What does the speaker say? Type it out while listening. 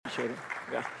Appreciate it.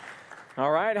 Yeah.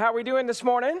 All right, how are we doing this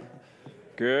morning?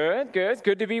 Good, good. It's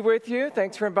good to be with you.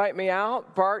 Thanks for inviting me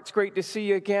out. Bart, it's great to see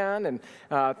you again, and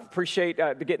appreciate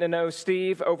getting to know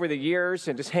Steve over the years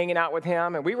and just hanging out with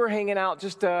him. And we were hanging out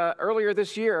just earlier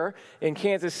this year in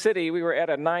Kansas City. We were at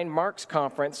a 9 Marks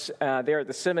conference there at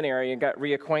the seminary and got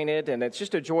reacquainted, and it's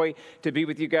just a joy to be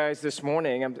with you guys this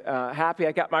morning. I'm happy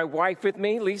I got my wife with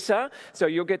me, Lisa, so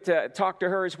you'll get to talk to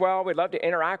her as well. We'd love to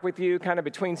interact with you kind of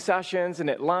between sessions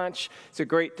and at lunch. It's a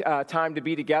great time to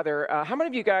be together. How many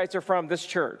of you guys are from this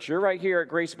church? You're right here at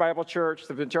Grace Bible Church,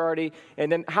 the majority. And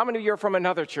then how many of you are from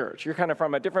another church? You're kind of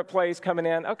from a different place coming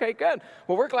in. Okay, good.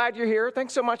 Well, we're glad you're here.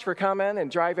 Thanks so much for coming and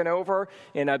driving over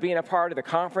and being a part of the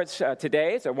conference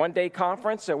today. It's a one-day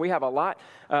conference, so we have a lot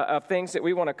of things that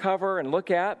we want to cover and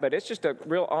look at, but it's just a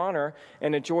real honor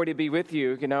and a joy to be with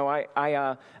you. You know,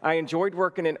 I enjoyed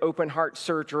working in open heart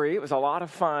surgery. It was a lot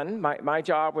of fun. My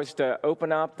job was to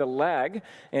open up the leg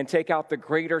and take out the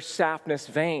greater saphenous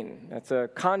vein. That's a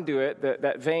conduit,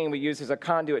 that vein we use as a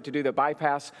conduit to do the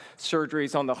bypass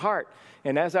surgeries on the heart.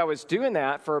 And as I was doing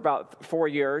that for about 4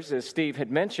 years, as Steve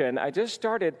had mentioned, I just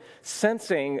started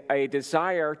sensing a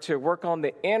desire to work on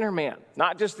the inner man,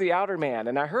 not just the outer man.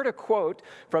 And I heard a quote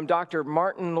from Dr.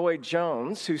 Martin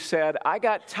Lloyd-Jones, who said, I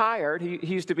got tired. He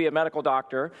used to be a medical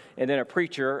doctor and then a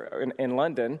preacher in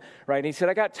London, right? And he said,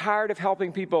 I got tired of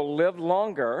helping people live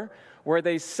longer where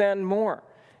they sin more.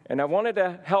 And I wanted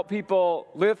to help people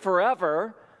live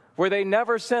forever where they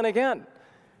never sin again.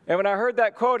 And when I heard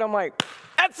that quote, I'm like,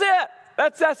 that's it.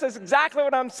 That's exactly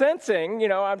what I'm sensing. You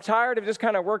know, I'm tired of just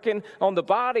kind of working on the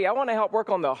body. I want to help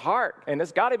work on the heart. And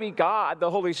it's got to be God,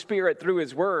 the Holy Spirit, through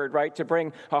His Word, right, to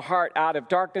bring a heart out of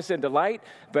darkness into light.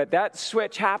 But that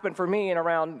switch happened for me in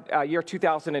around year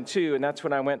 2002, and that's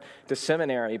when I went to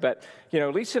seminary. But, you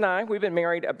know, Lisa and I, we've been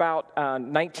married about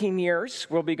 19 years.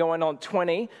 We'll be going on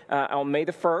 20 on May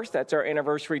the 1st. That's our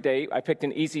anniversary date. I picked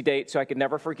an easy date so I could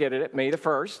never forget it. May the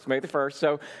 1st.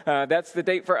 So that's the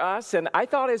date for us. And I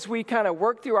thought as we kind of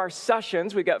work through our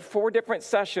sessions, we got 4 different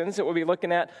sessions that we'll be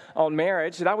looking at on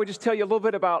marriage, and I would just tell you a little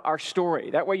bit about our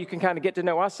story. That way you can kind of get to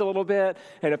know us a little bit,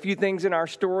 and a few things in our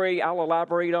story I'll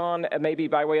elaborate on, maybe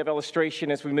by way of illustration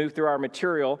as we move through our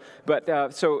material.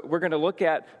 But so we're going to look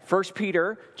at 1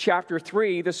 Peter chapter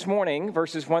 3 this morning,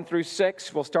 verses 1 through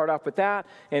 6. We'll start off with that,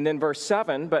 and then verse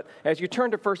 7. But as you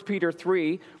turn to 1 Peter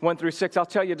 3, 1 through 6, I'll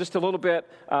tell you just a little bit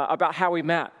about how we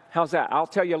met. How's that? I'll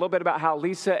tell you a little bit about how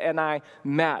Lisa and I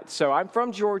met. So I'm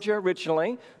from Georgia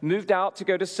originally, moved out to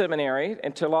go to seminary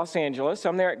and to Los Angeles.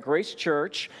 I'm there at Grace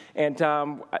Church, and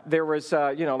there was,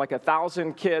 like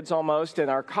 1,000 kids almost in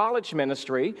our college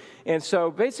ministry. And so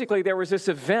basically there was this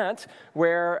event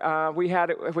where we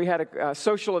had a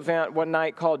social event one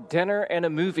night called Dinner and a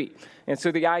Movie. And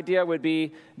so the idea would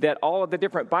be that all of the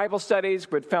different Bible studies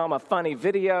would film a funny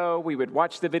video. We would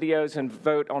watch the videos and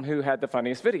vote on who had the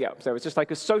funniest video. So it was just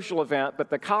like a social event, but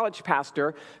the college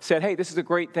pastor said, hey, this is a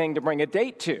great thing to bring a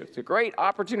date to. It's a great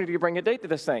opportunity to bring a date to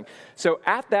this thing. So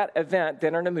at that event,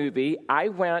 Dinner and a Movie, I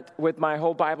went with my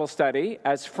whole Bible study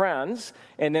as friends,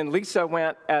 and then Lisa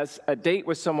went as a date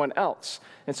with someone else.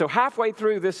 And so halfway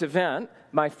through this event,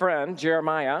 my friend,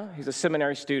 Jeremiah, he's a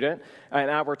seminary student, and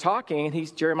I were talking,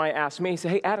 and Jeremiah asked me, he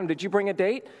said, hey, Adam, did you bring a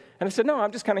date? And I said, no,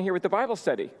 I'm just kind of here with the Bible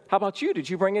study. How about you? Did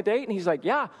you bring a date? And he's like,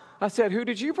 yeah. I said, who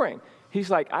did you bring? He's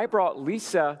like, I brought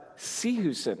Lisa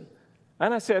Sehusen.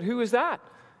 And I said, who is that?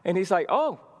 And he's like,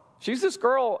 oh, she's this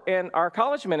girl in our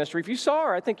college ministry. If you saw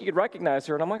her, I think you could recognize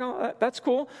her. And I'm like, oh, that's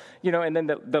cool. You know, and then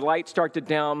the lights start to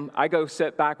dim. I go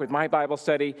sit back with my Bible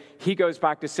study. He goes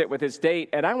back to sit with his date,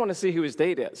 and I want to see who his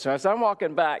date is. So as I'm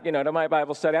walking back, to my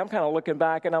Bible study, I'm kind of looking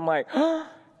back, and I'm like, oh,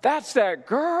 that's that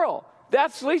girl.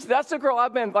 That's Lisa. That's the girl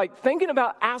I've been, thinking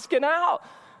about asking out.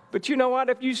 But you know what?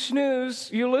 If you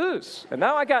snooze, you lose. And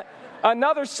now I got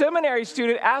another seminary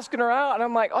student asking her out, and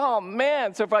I'm like, oh,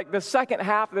 man. So for the second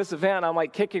half of this event, I'm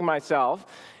kicking myself.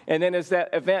 And then as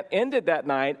that event ended that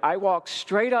night, I walked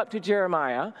straight up to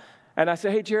Jeremiah, and I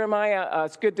said, hey, Jeremiah,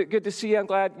 it's good to see you. I'm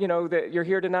glad, that you're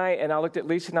here tonight. And I looked at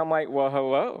Lisa, and I'm like, well,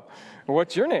 hello.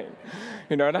 What's your name?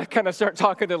 And I kind of start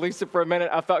talking to Lisa for a minute.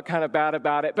 I felt kind of bad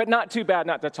about it, but not too bad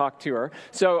not to talk to her.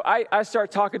 So I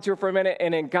start talking to her for a minute,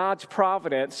 and in God's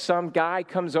providence, some guy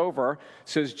comes over,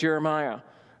 says, Jeremiah,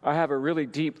 I have a really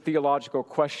deep theological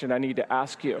question I need to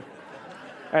ask you.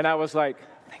 And I was like,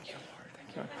 thank you, Lord,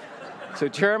 thank you. So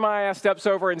Jeremiah steps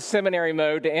over in seminary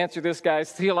mode to answer this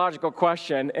guy's theological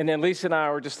question, and then Lisa and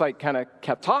I were just like kind of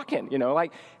kept talking,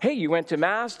 like, hey, you went to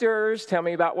Masters, tell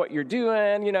me about what you're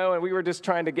doing, and we were just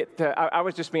trying to get to, I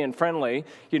was just being friendly,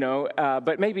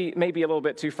 but maybe a little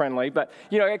bit too friendly, but,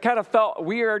 it kind of felt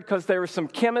weird because there was some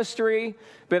chemistry,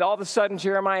 but all of a sudden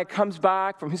Jeremiah comes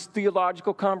back from his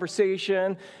theological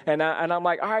conversation, and I'm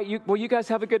like, all right, you guys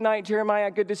have a good night, Jeremiah,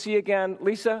 good to see you again.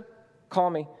 Lisa, call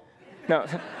me. No.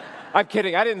 I'm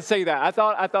kidding. I didn't say that. I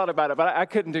thought about it, but I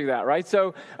couldn't do that, right?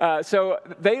 So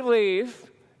they leave.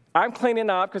 I'm cleaning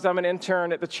up because I'm an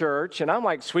intern at the church, and I'm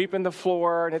like sweeping the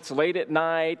floor, and it's late at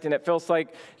night, and it feels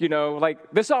like,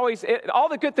 like this always, all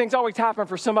the good things always happen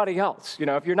for somebody else.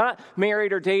 If you're not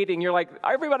married or dating, you're like,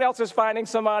 everybody else is finding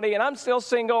somebody, and I'm still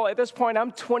single. At this point,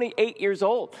 I'm 28 years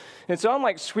old. And so I'm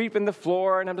like sweeping the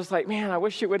floor, and I'm just like, man, I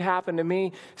wish it would happen to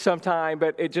me sometime,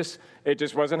 but it just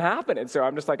wasn't happening. So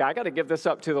I'm just like, I got to give this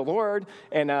up to the Lord.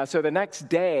 And so the next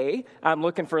day, I'm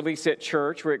looking for Lisa at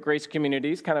church. We're at Grace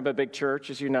Communities, kind of a big church,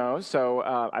 as you know. So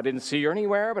I didn't see her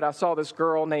anywhere, but I saw this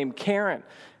girl named Karen,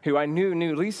 who I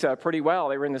knew Lisa pretty well.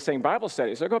 They were in the same Bible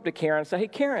study. So I go up to Karen and say, hey,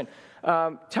 Karen,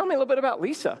 tell me a little bit about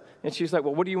Lisa. And she's like,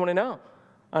 well, what do you want to know?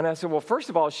 And I said, well, first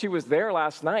of all, she was there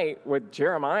last night with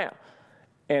Jeremiah.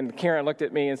 And Karen looked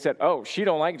at me and said, oh, she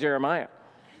don't like Jeremiah.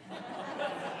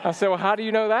 I said, well, how do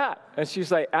you know that? And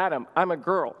she's like, Adam, I'm a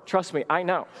girl. Trust me, I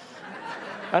know.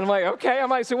 And I'm like, okay. I'm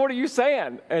like, so what are you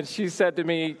saying? And she said to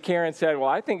me, Karen said, well,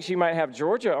 I think she might have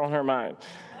Georgia on her mind.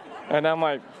 And I'm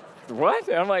like, what?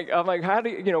 And I'm like, how do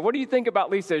you, what do you think about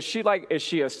Lisa? Is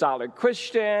she a solid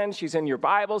Christian? She's in your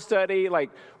Bible study. Like,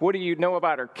 what do you know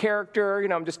about her character?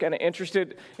 I'm just kind of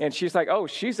interested. And she's like, oh,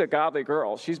 she's a godly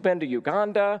girl. She's been to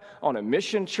Uganda on a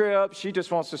mission trip. She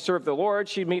just wants to serve the Lord.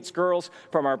 She meets girls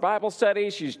from our Bible study.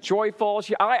 She's joyful.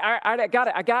 I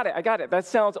got it. That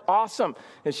sounds awesome.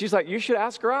 And she's like, you should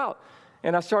ask her out.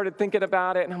 And I started thinking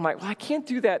about it, and I'm like, well, I can't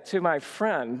do that to my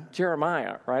friend,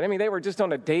 Jeremiah, right? I mean, they were just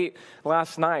on a date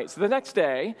last night. So the next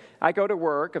day, I go to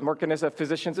work. I'm working as a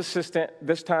physician's assistant,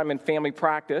 this time in family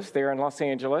practice there in Los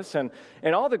Angeles. And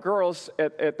all the girls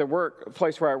at the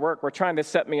workplace where I work were trying to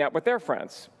set me up with their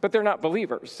friends, but they're not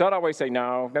believers. So I'd always say,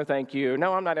 no, thank you.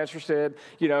 No, I'm not interested,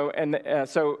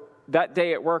 so that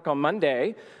day at work on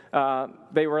Monday,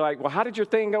 they were like, well, how did your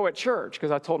thing go at church?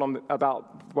 Because I told them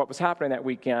about what was happening that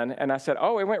weekend. And I said,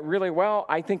 oh, it went really well.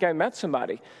 I think I met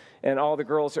somebody. And all the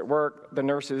girls at work, the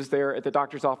nurses there at the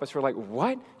doctor's office were like,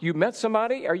 what? You met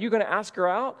somebody? Are you going to ask her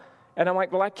out? And I'm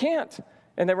like, well, I can't.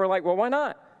 And they were like, well, why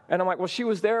not? And I'm like, well, she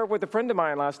was there with a friend of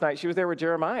mine last night. She was there with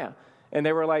Jeremiah. And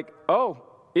they were like, oh,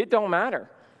 it don't matter.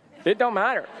 It don't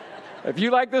matter. If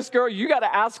you like this girl, you got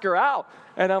to ask her out.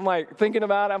 And I'm like thinking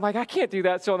about it. I'm like, I can't do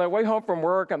that. So on the way home from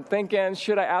work, I'm thinking,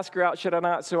 should I ask her out? Should I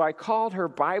not? So I called her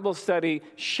Bible study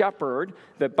shepherd,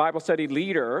 the Bible study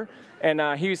leader. And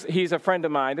he's a friend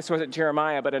of mine. This wasn't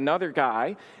Jeremiah, but another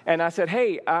guy. And I said,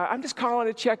 hey, I'm just calling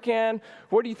to check in.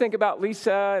 What do you think about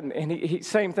Lisa? And he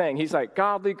same thing. He's like,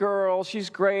 godly girl.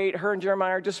 She's great. Her and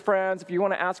Jeremiah are just friends. If you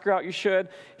want to ask her out, you should.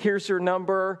 Here's her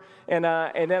number. And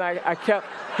then I kept,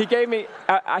 he gave me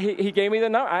the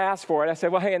number. I asked for it. I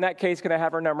said, well, hey, in that case, can I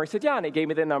have her number? He said, yeah. And he gave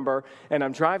me the number. And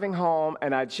I'm driving home,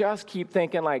 and I just keep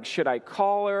thinking, like, should I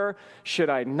call her?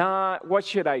 Should I not? What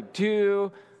should I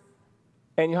do?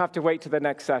 And you'll have to wait to the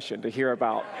next session to hear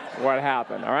about what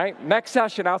happened, all right? Next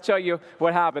session, I'll tell you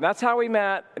what happened. That's how we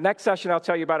met. Next session, I'll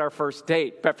tell you about our first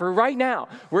date. But for right now,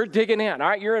 we're digging in, all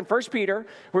right? You're in 1 Peter.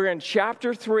 We're in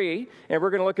chapter 3, and we're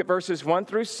going to look at verses 1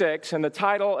 through 6. And the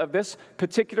title of this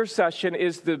particular session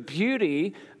is The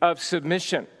Beauty of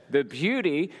Submission. The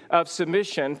beauty of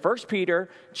submission. 1 Peter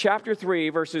chapter 3,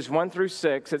 verses 1 through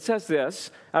 6. It says this.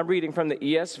 I'm reading from the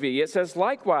ESV. It says,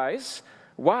 likewise,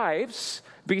 wives,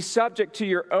 be subject to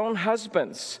your own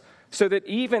husbands, so that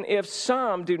even if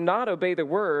some do not obey the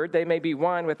word, they may be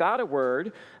won without a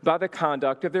word by the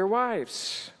conduct of their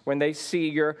wives, when they see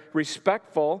your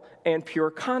respectful and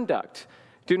pure conduct.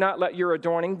 Do not let your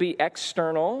adorning be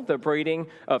external, the braiding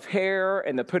of hair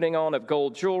and the putting on of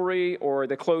gold jewelry or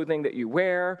the clothing that you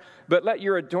wear, but let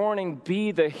your adorning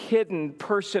be the hidden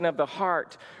person of the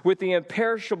heart, with the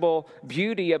imperishable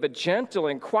beauty of a gentle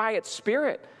and quiet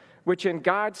spirit, which in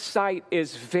God's sight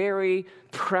is very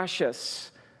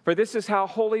precious. For this is how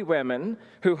holy women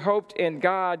who hoped in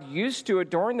God used to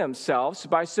adorn themselves,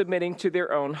 by submitting to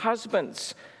their own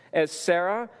husbands, as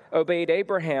Sarah obeyed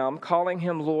Abraham, calling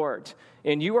him Lord.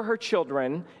 And you are her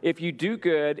children if you do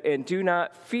good and do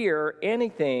not fear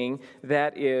anything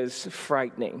that is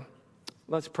frightening.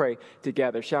 Let's pray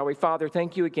together, shall we? Father,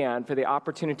 thank you again for the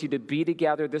opportunity to be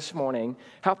together this morning.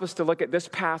 Help us to look at this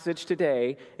passage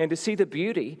today and to see the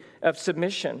beauty of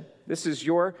submission. This is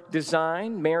your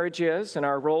design. Marriage is, and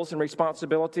our roles and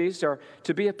responsibilities are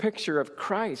to be a picture of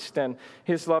Christ and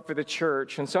his love for the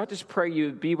church. And so I just pray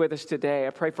you be with us today.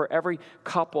 I pray for every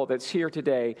couple that's here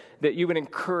today that you would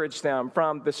encourage them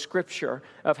from the scripture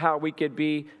of how we could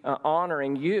be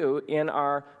honoring you in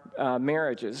our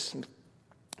marriages.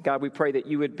 God, we pray that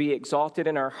you would be exalted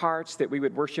in our hearts, that we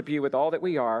would worship you with all that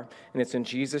we are. And it's in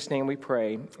Jesus' name we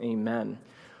pray. Amen.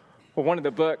 Well, one of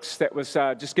the books that was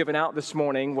just given out this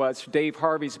morning was Dave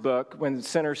Harvey's book, When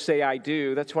Sinners Say I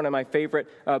Do. That's one of my favorite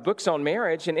books on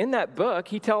marriage. And in that book,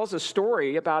 he tells a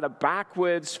story about a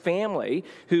backwoods family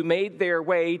who made their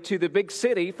way to the big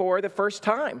city for the first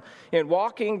time. And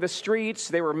walking the streets,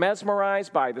 they were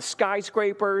mesmerized by the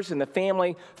skyscrapers, and the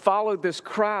family followed this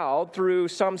crowd through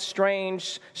some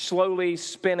strange, slowly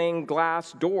spinning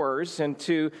glass doors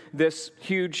into this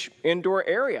huge indoor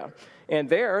area. And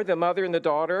there, the mother and the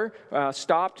daughter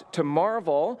stopped to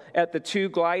marvel at the two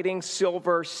gliding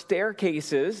silver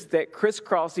staircases that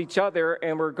crisscross each other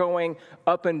and were going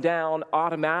up and down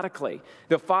automatically.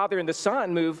 The father and the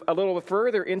son move a little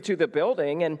further into the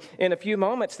building, and in a few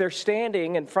moments, they're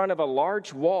standing in front of a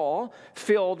large wall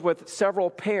filled with several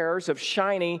pairs of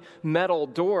shiny metal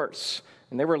doors.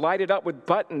 And they were lighted up with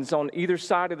buttons on either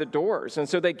side of the doors. And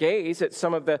so they gaze at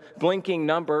some of the blinking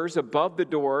numbers above the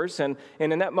doors. And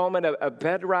in that moment, a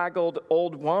bedraggled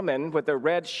old woman with a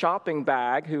red shopping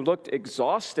bag who looked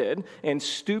exhausted and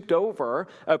stooped over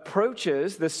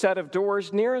approaches the set of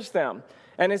doors nearest them.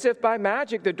 And as if by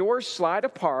magic, the doors slide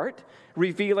apart,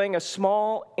 revealing a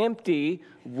small, empty,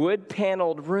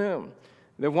 wood-paneled room.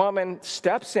 The woman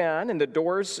steps in, and the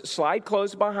doors slide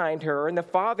closed behind her, and the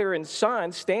father and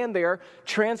son stand there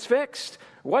transfixed.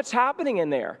 What's happening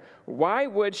in there? Why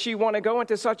would she want to go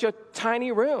into such a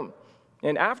tiny room?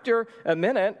 And after a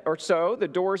minute or so, the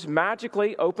doors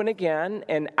magically open again,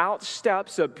 and out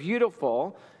steps a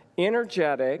beautiful,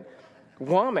 energetic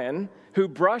woman who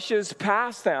brushes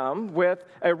past them with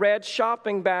a red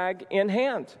shopping bag in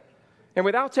hand. And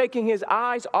without taking his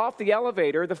eyes off the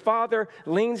elevator, the father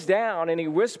leans down and he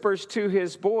whispers to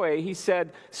his boy, he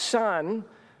said, "Son,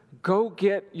 go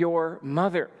get your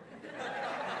mother."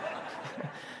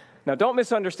 Now, don't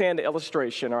misunderstand the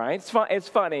illustration, all right? It's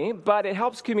funny, but it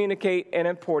helps communicate an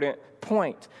important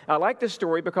point. I like this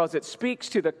story because it speaks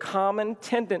to the common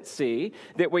tendency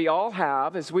that we all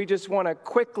have as we just want to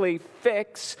quickly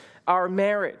fix our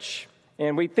marriage.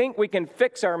 And we think we can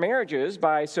fix our marriages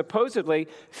by supposedly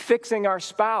fixing our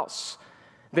spouse.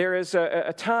 There is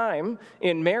a time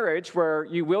in marriage where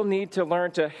you will need to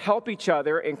learn to help each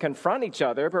other and confront each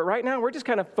other. But right now, we're just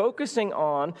kind of focusing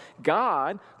on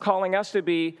God calling us to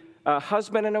be a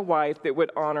husband and a wife that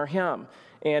would honor him.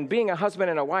 And being a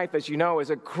husband and a wife, as you know, is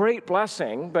a great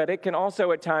blessing, but it can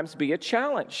also at times be a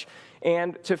challenge.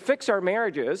 And to fix our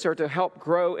marriages or to help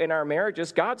grow in our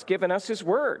marriages, God's given us his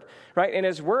word, right? And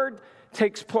his word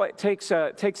takes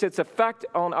its effect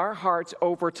on our hearts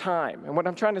over time. And what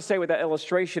I'm trying to say with that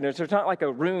illustration is there's not like a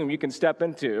room you can step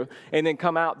into and then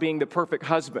come out being the perfect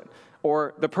husband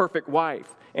or the perfect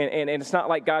wife. And it's not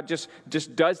like God just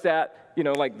does that,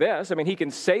 like this. I mean, he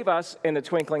can save us in the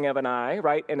twinkling of an eye,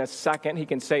 right? In a second, he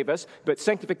can save us. But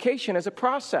sanctification is a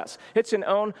process. It's an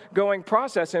ongoing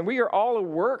process, and we are all a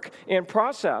work in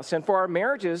process. And for our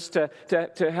marriages to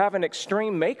have an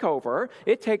extreme makeover,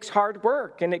 it takes hard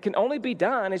work. And it can only be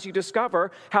done as you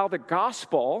discover how the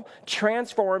gospel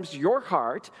transforms your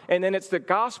heart, and then it's the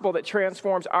gospel that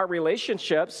transforms our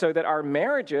relationships so that our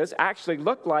marriages actually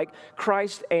look like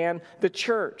Christ and the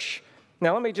church.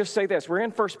 Now, let me just say this. We're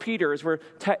in 1 Peter as we're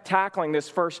tackling this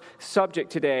first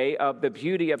subject today of the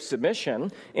beauty of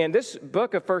submission. And this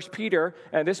book of 1 Peter,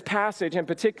 and this passage in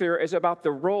particular, is about the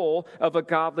role of a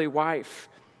godly wife.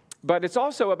 But it's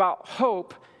also about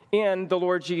hope in the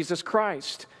Lord Jesus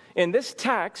Christ. In this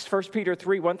text, 1 Peter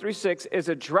 3, 1 through 6, is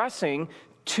addressing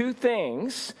two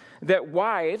things that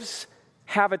wives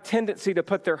have a tendency to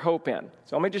put their hope in.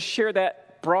 So let me just share that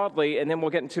broadly, and then we'll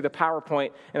get into the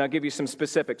PowerPoint, and I'll give you some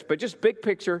specifics. But just big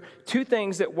picture, two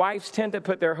things that wives tend to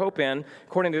put their hope in,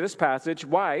 according to this passage.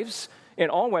 Wives, and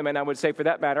all women, I would say for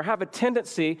that matter, have a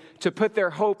tendency to put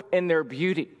their hope in their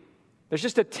beauty. There's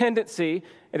just a tendency,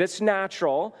 and it's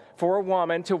natural, for a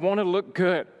woman to want to look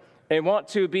good and want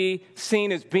to be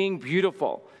seen as being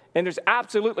beautiful. And there's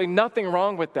absolutely nothing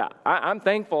wrong with that. I'm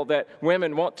thankful that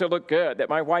women want to look good, that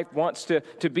my wife wants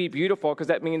to be beautiful, because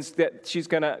that means that she's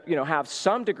going to, have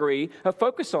some degree of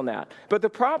focus on that. But the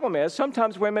problem is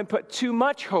sometimes women put too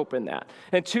much hope in that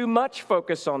and too much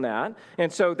focus on that.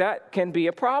 And so that can be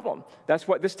a problem. That's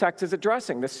what this text is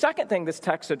addressing. The second thing this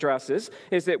text addresses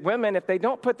is that women, if they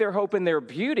don't put their hope in their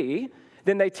beauty,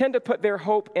 then they tend to put their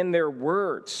hope in their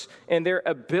words and their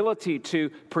ability to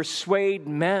persuade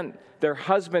men, their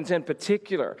husbands in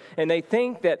particular. And they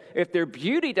think that if their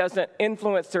beauty doesn't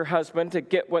influence their husband to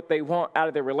get what they want out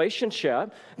of their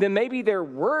relationship, then maybe their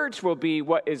words will be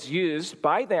what is used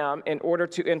by them in order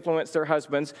to influence their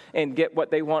husbands and get what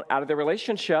they want out of the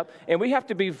relationship. And we have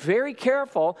to be very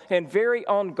careful and very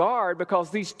on guard,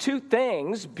 because these two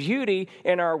things, beauty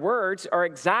and our words, are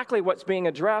exactly what's being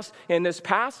addressed in this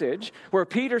passage, where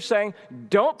Peter's saying,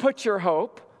 don't put your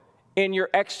hope in your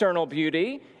external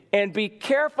beauty, and be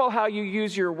careful how you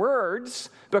use your words,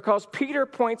 because Peter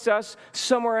points us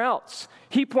somewhere else.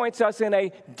 He points us in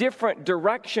a different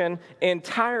direction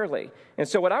entirely. And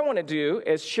so what I want to do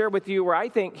is share with you where I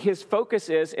think his focus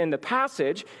is in the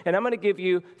passage, and I'm going to give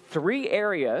you 3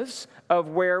 areas of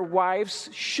where wives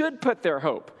should put their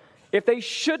hope. If they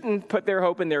shouldn't put their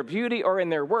hope in their beauty or in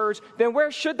their words, then where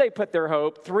should they put their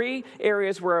hope? 3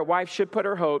 areas where a wife should put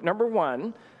her hope. Number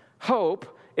 1,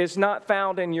 hope is not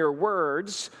found in your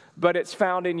words, but it's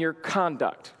found in your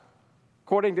conduct.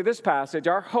 According to this passage,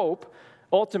 our hope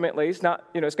ultimately is not,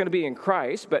 it's going to be in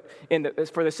Christ, but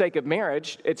for the sake of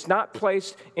marriage, it's not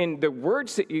placed in the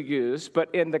words that you use,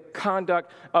 but in the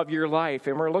conduct of your life.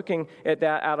 And we're looking at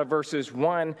that out of verses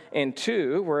 1 and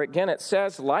 2, where again it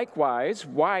says, likewise,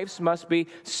 wives must be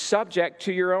subject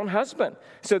to your own husband,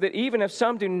 so that even if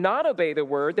some do not obey the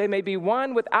word, they may be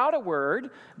won without a word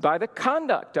by the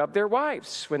conduct of their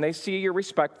wives, when they see your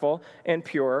respectful and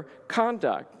pure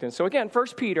conduct. And so again, 1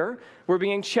 Peter, we're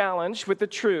being challenged with the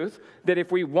truth that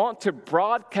if we want to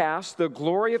broadcast the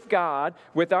glory of God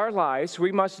with our lives,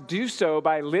 we must do so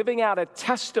by living out a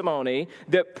testimony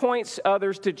that points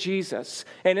others to Jesus.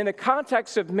 And in the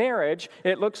context of marriage,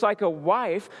 it looks like a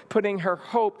wife putting her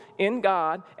hope in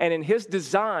God and in his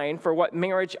design for what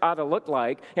marriage ought to look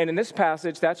like. And in this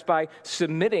passage, that's by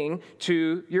submitting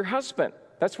to your husband.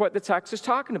 That's what the text is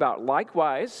talking about.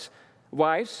 Likewise,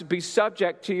 wives, be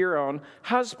subject to your own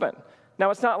husband. Now,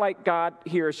 it's not like God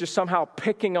here is just somehow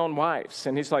picking on wives,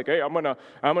 and he's like, hey, I'm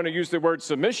gonna use the word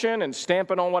submission and stamp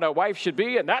it on what a wife should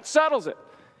be, and that settles it.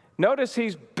 Notice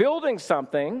he's building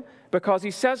something, because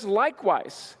he says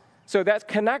likewise. So that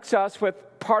connects us with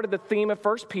part of the theme of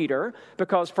 1 Peter,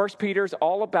 because 1 Peter is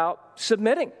all about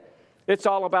submitting. It's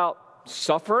all about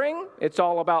suffering. It's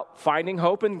all about finding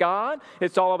hope in God.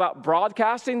 It's all about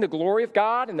broadcasting the glory of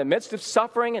God in the midst of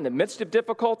suffering, in the midst of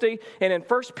difficulty. And in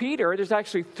 1 Peter, there's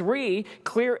actually 3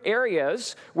 clear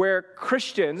areas where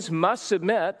Christians must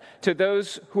submit to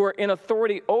those who are in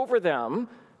authority over them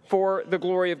for the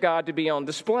glory of God to be on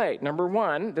display. Number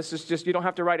 1, this is just, you don't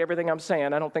have to write everything I'm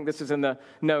saying. I don't think this is in the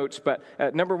notes, but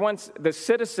number 1, the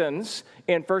citizens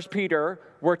in 1 Peter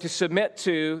were to submit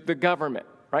to the government.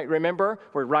 Right? Remember,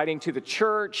 we're writing to the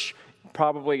church,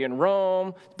 probably in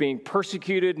Rome, being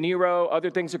persecuted, Nero, other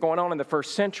things are going on in the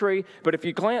first century. But if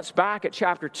you glance back at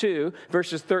chapter 2,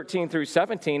 verses 13 through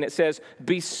 17, it says,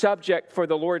 be subject for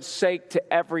the Lord's sake to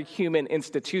every human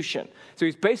institution. So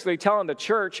he's basically telling the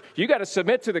church, you got to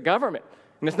submit to the government.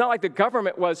 And it's not like the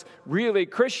government was really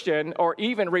Christian or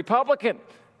even Republican.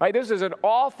 Right? This is an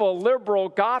awful, liberal,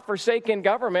 God-forsaken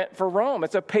government for Rome.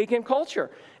 It's a pagan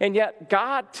culture. And yet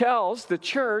God tells the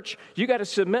church, you got to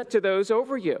submit to those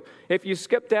over you. If you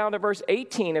skip down to verse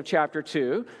 18 of chapter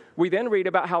 2, we then read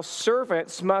about how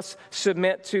servants must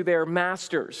submit to their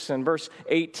masters. In verse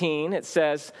 18, it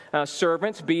says,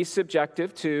 servants, be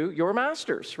subjective to your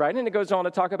masters, right? And it goes on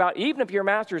to talk about even if your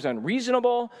master is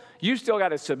unreasonable, you still got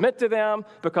to submit to them,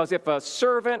 because if a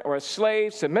servant or a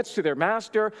slave submits to their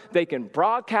master, they can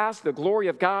broadcast the glory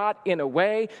of God in a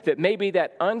way that maybe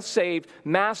that unsaved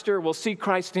master will see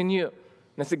Christ in you.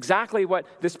 And that's exactly what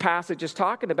this passage is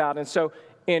talking about. And so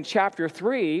in chapter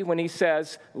 3, when he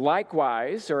says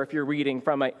likewise, or if you're reading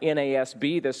from a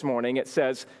NASB this morning, it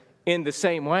says in the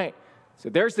same way. So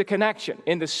there's the connection.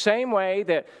 In the same way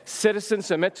that citizens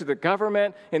submit to the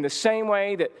government, in the same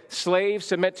way that slaves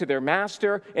submit to their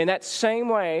master, in that same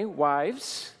way,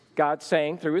 wives, God's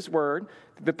saying through his word,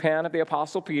 the pen of the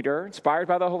Apostle Peter, inspired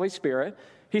by the Holy Spirit,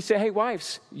 he said, hey,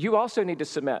 wives, you also need to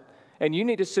submit. And you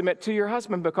need to submit to your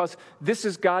husband, because this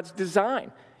is God's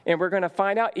design. And we're going to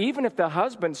find out, even if the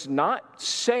husband's not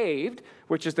saved,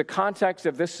 which is the context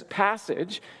of this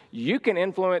passage, you can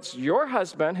influence your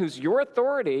husband, who's your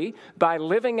authority, by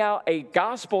living out a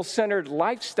gospel-centered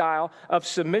lifestyle of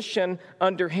submission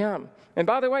under him. And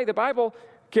by the way, the Bible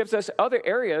gives us other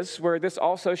areas where this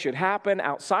also should happen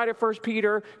outside of 1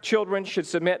 Peter. Children should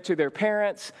submit to their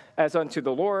parents as unto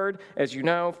the Lord, as you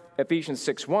know, Ephesians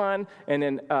 6:1. And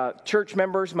then church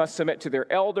members must submit to their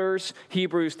elders.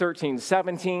 Hebrews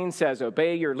 13:17 says,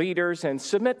 obey your leaders and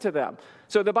submit to them.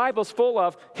 So the Bible's full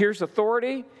of, here's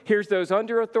authority, here's those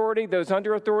under authority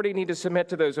need to submit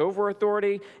to those over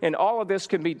authority. And all of this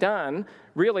can be done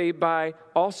really by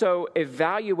also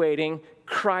evaluating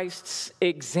Christ's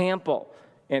example.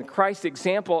 And Christ's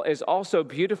example is also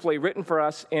beautifully written for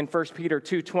us in 1 Peter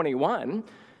 2:21,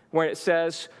 where it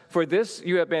says, for this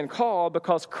you have been called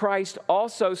because Christ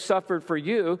also suffered for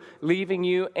you, leaving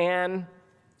you an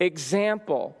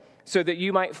example, so that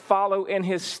you might follow in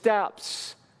his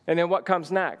steps. And then what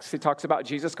comes next? He talks about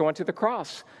Jesus going to the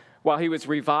cross. While he was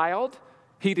reviled,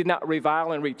 he did not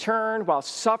revile in return. While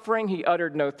suffering, he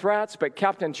uttered no threats, but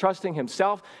kept entrusting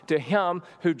himself to him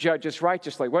who judges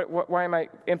righteously. Why am I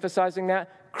emphasizing that?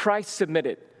 Christ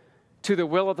submitted to the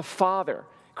will of the Father.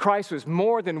 Christ was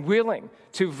more than willing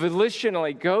to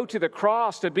volitionally go to the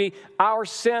cross to be our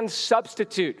sin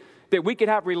substitute, that we could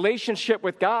have relationship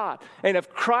with God. And if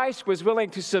Christ was willing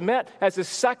to submit as the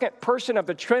second person of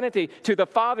the Trinity to the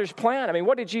Father's plan, I mean,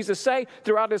 what did Jesus say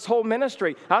throughout his whole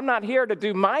ministry? I'm not here to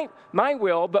do my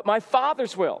will, but my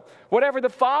Father's will. Whatever the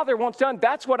Father wants done,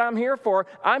 that's what I'm here for.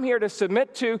 I'm here to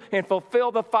submit to and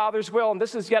fulfill the Father's will. And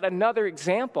this is yet another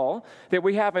example that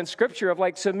we have in Scripture of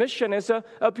like submission is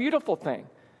a beautiful thing.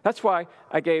 That's why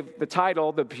I gave the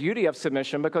title, The Beauty of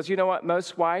Submission, because you know what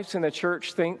most wives in the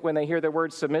church think when they hear the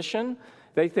word submission?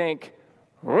 They think,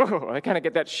 oh, they kind of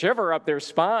get that shiver up their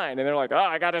spine, and they're like, oh,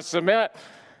 I got to submit.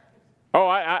 Oh,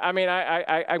 I'm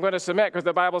going to submit because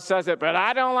the Bible says it, but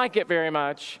I don't like it very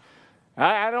much.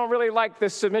 I don't really like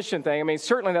this submission thing. I mean,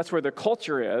 certainly that's where the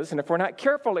culture is, and if we're not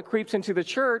careful, it creeps into the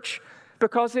church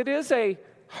because it is a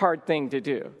hard thing to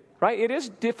do. Right? It is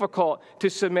difficult to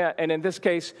submit, and in this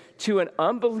case, to an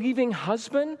unbelieving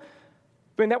husband.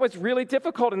 I mean, that was really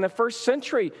difficult in the first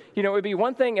century. You know, it would be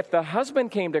one thing if the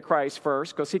husband came to Christ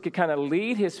first, because he could kind of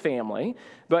lead his family.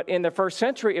 But in the first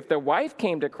century, if the wife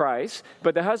came to Christ,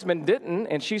 but the husband didn't,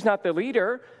 and she's not the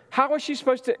leader, how is she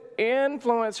supposed to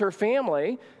influence her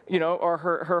family, you know, or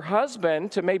her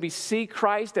husband to maybe see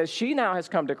Christ as she now has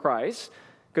come to Christ?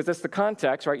 Because that's the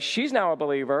context, right? She's now a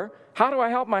believer. How do I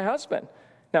help my husband?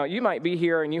 Now, you might be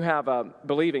here and you have a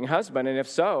believing husband, and if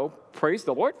so, praise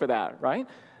the Lord for that, right?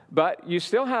 But you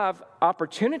still have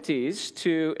opportunities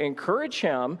to encourage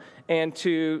him and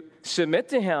to submit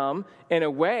to him in a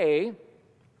way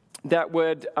that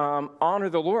would honor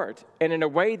the Lord and in a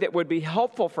way that would be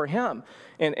helpful for him.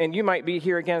 And you might be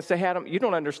here again and say, Adam, you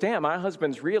don't understand. My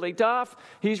husband's really tough.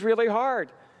 He's really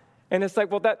hard. And it's like,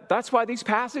 well, that's why these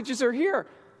passages are here.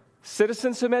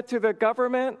 Citizens submit to the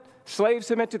government. Slaves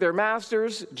submit to their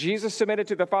masters. Jesus submitted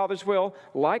to the Father's will.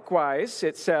 Likewise,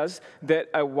 it says that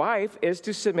a wife is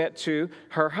to submit to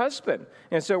her husband.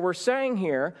 And so we're saying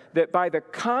here that by the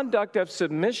conduct of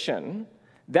submission,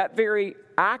 that very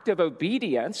act of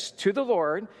obedience to the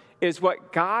Lord is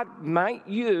what God might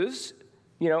use.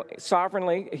 You know,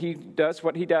 sovereignly, he does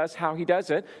what he does, how he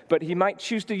does it, but he might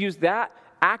choose to use that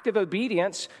act of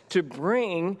obedience to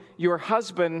bring your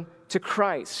husband to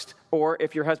Christ. Or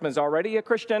if your husband's already a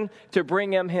Christian, to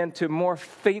bring him into more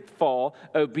faithful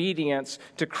obedience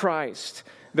to Christ.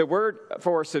 The word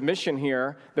for submission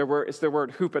here, is the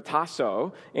word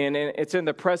hupotasso, and it's in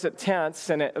the present tense,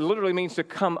 and it literally means to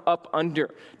come up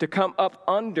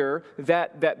under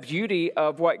that beauty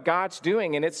of what God's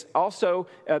doing. And it's also,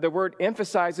 the word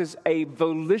emphasizes a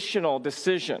volitional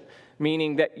decision,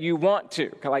 meaning that you want to,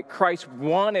 like Christ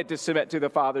wanted to submit to the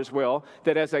Father's will,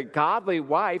 that as a godly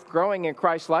wife growing in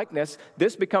Christ's likeness,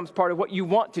 this becomes part of what you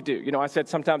want to do. You know, I said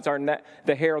sometimes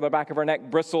the hair on the back of our neck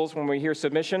bristles when we hear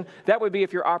submission. That would be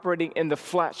if you're operating in the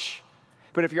flesh.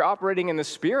 But if you're operating in the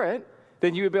Spirit,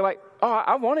 then you would be like, oh,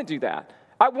 I want to do that.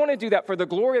 I want to do that for the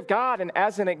glory of God, and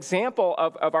as an example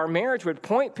of our marriage would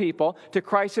point people to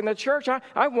Christ in the church.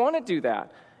 I want to do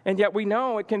that. And yet we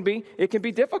know it can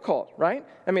be difficult, right?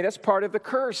 I mean, that's part of the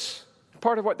curse.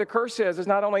 Part of what the curse is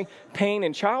not only pain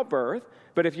in childbirth,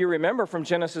 but if you remember from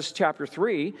Genesis chapter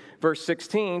 3, verse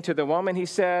 16, to the woman he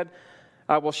said,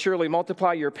 I will surely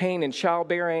multiply your pain in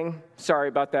childbearing. Sorry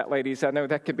about that, ladies. I know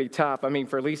that could be tough. I mean,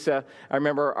 for Lisa, I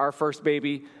remember our first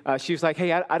baby, she was like,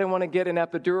 hey, I don't want to get an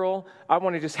epidural. I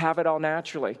want to just have it all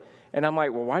naturally. And I'm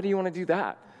like, well, why do you want to do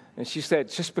that? And she said,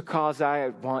 just because I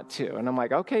want to. And I'm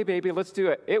like, okay, baby, let's do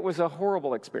it. It was a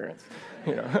horrible experience.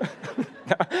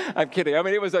 I'm kidding. I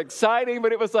mean, it was exciting,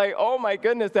 but it was like, oh my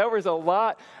goodness, there was a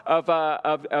lot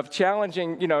of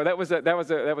challenging. That was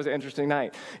an interesting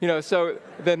night. So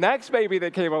the next baby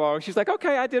that came along, she's like,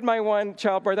 okay, I did my one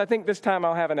childbirth. I think this time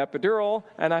I'll have an epidural.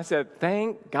 And I said,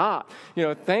 thank God.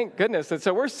 Thank goodness. And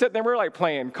so we're sitting there, we're like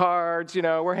playing cards.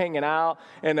 We're hanging out,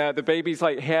 and the baby's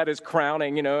like head is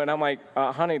crowning. And I'm like,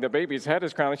 honey, the baby's head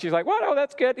is crowning. She's like, what? Oh,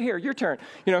 that's good. Here, your turn.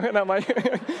 And I'm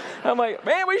like,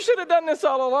 man, we should have done this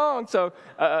all along. So,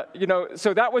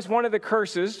 so that was one of the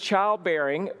curses,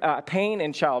 childbearing, pain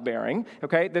in childbearing.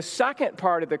 Okay. The second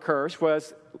part of the curse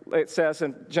was, it says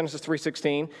in Genesis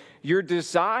 3:16, your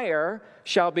desire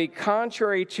shall be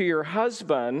contrary to your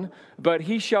husband, but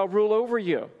he shall rule over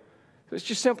you. It's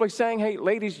just simply saying, hey,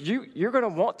 ladies, you're going to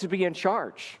want to be in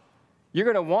charge. You're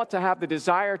going to want to have the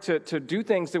desire to do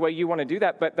things the way you want to do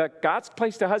that, but God's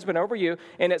placed a husband over you,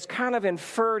 and it's kind of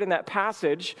inferred in that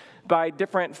passage by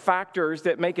different factors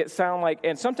that make it sound like,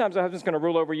 and sometimes a husband's going to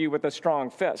rule over you with a strong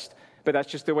fist, but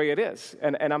that's just the way it is.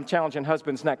 And I'm challenging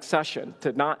husbands next session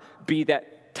to not be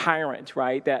that tyrant,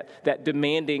 right? That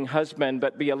demanding husband,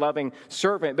 but be a loving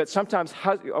servant. But sometimes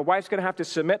a wife's going to have to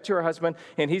submit to her husband,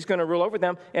 and he's going to rule over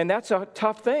them, and that's a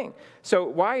tough thing. So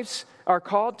wives are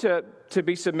called to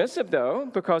be submissive, though,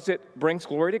 because it brings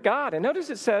glory to God. And notice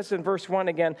it says in verse 1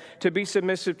 again, to be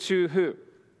submissive to who?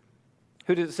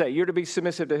 Who does it say? You're to be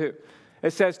submissive to who?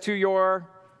 It says to your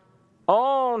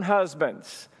own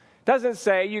husbands. It doesn't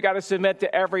say you got to submit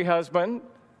to every husband.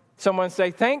 Someone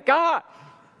say, thank God.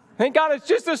 Thank God it's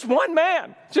just this one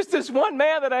man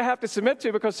that I have to submit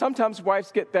to, because sometimes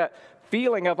wives get that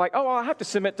feeling of like, oh, well, I have to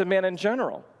submit to men in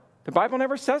general. The Bible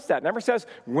never says that. It never says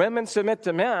women submit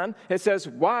to men. It says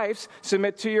wives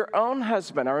submit to your own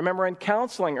husband. I remember in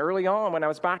counseling early on when I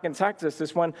was back in Texas,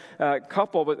 this one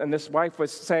couple, and this wife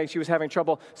was saying she was having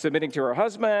trouble submitting to her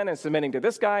husband and submitting to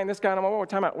this guy and this guy. And I'm like, oh,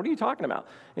 time out. What are you talking about?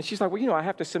 And she's like, well, I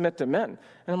have to submit to men.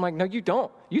 And I'm like, no, you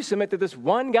don't. You submit to this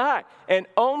one guy and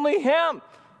only him.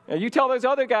 And you tell those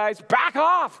other guys, back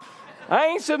off. I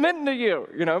ain't submitting to you,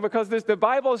 because the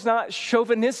Bible is not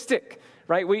chauvinistic,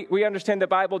 right? We understand the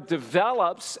Bible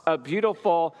develops a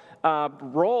beautiful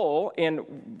role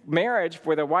in marriage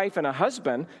with a wife and a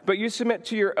husband, but you submit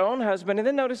to your own husband. And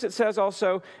then notice it says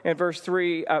also in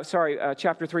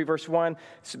chapter 3, verse 1,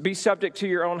 be subject to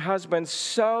your own husband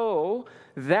so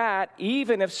that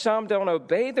even if some don't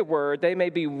obey the word, they may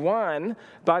be won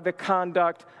by the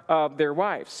conduct of their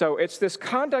wife. So it's this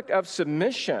conduct of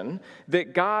submission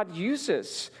that God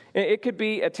uses. It could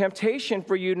be a temptation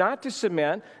for you not to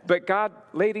submit, but God,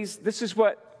 ladies, this is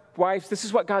what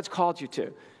God's called you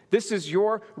to. This is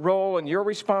your role and your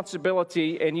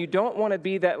responsibility, and you don't want to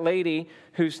be that lady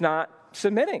who's not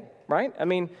submitting, right? I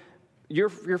mean, you're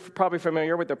probably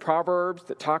familiar with the Proverbs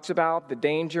that talks about the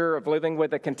danger of living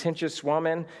with a contentious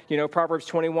woman. Proverbs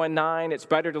 21:9, it's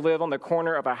better to live on the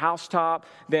corner of a housetop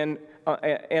than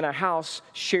in a house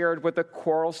shared with a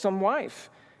quarrelsome wife.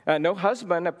 No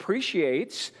husband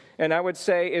appreciates, and I would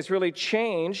say is really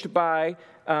changed by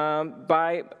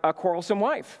a quarrelsome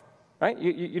wife. Right?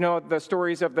 You know the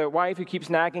stories of the wife who keeps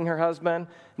nagging her husband.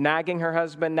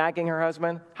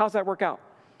 How's that work out?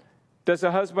 Does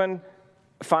the husband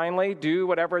finally do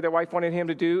whatever the wife wanted him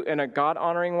to do in a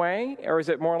God-honoring way? Or is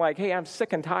it more like, hey, I'm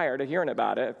sick and tired of hearing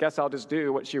about it. I guess I'll just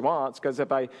do what she wants, because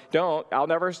if I don't, I'll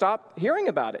never stop hearing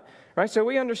about it. Right? So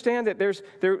we understand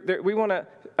that we want to,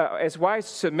 as wives,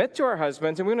 submit to our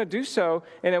husbands, and we want to do so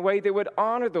in a way that would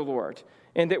honor the Lord,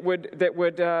 and that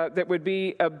would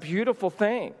be a beautiful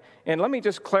thing. And let me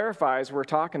just clarify as we're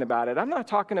talking about it, I'm not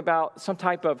talking about some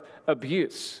type of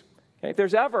abuse. Okay? If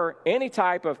there's ever any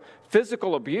type of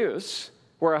physical abuse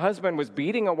where a husband was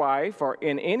beating a wife or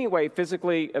in any way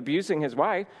physically abusing his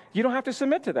wife, you don't have to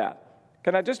submit to that.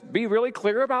 Can I just be really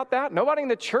clear about that? Nobody in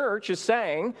the church is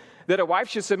saying that a wife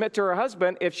should submit to her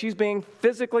husband if she's being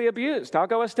physically abused. I'll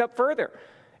go a step further.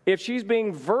 If she's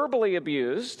being verbally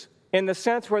abused, in the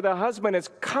sense where the husband is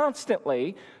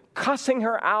constantly cussing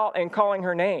her out and calling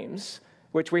her names,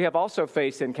 which we have also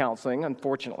faced in counseling,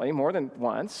 unfortunately, more than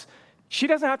once, she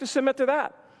doesn't have to submit to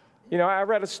that. I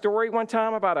read a story one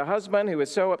time about a husband who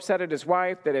was so upset at his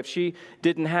wife that if she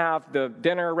didn't have the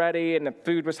dinner ready and the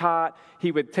food was hot,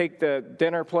 he would take the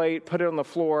dinner plate, put it on the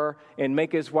floor, and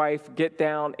make his wife get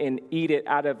down and eat it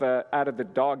out of the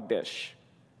dog dish.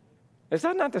 Is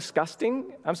that not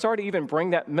disgusting? I'm sorry to even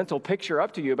bring that mental picture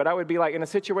up to you, but I would be like, in a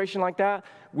situation like that,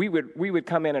 we would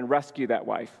come in and rescue that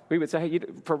wife. We would say, hey,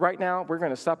 for right now, we're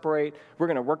going to separate. We're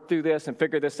going to work through this and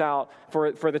figure this out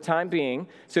for the time being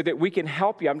so that we can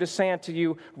help you. I'm just saying to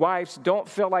you, wives, don't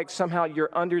feel like somehow you're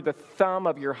under the thumb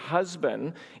of your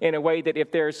husband in a way that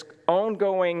if there's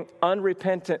ongoing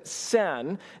unrepentant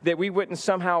sin, that we wouldn't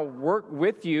somehow work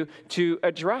with you to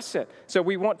address it. So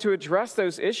we want to address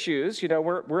those issues. You know,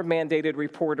 we're mandated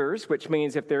reporters, which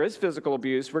means if there is physical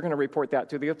abuse, we're going to report that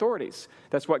to the authorities.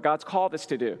 That's what God's called us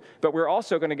to do. But we're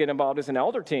also going to get involved as an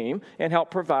elder team and help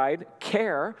provide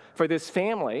care for this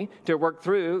family to work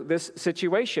through this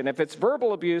situation. If it's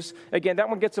verbal abuse, again, that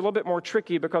one gets a little bit more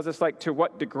tricky because it's like, to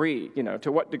what degree? You know,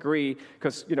 to what degree?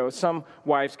 Because, you know, some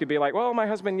wives could be like, well, my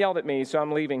husband yelled at me, so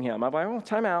I'm leaving him. I'm like, well,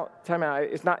 time out.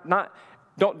 It's not.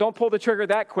 Don't pull the trigger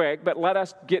that quick, but let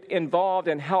us get involved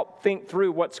and help think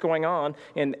through what's going on.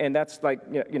 And that's like,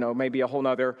 you know, maybe a whole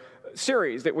nother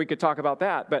series that we could talk about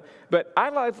that. But I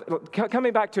love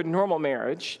coming back to normal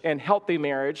marriage and healthy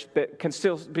marriage that can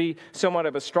still be somewhat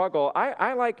of a struggle.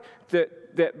 I like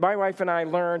that my wife and I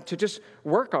learned to just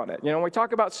work on it. You know, when we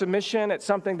talk about submission, it's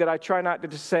something that I try not to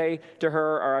just say to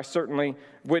her, or I certainly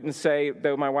wouldn't say,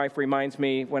 though my wife reminds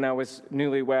me when I was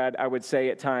newlywed, I would say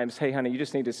at times, hey, honey, you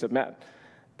just need to submit.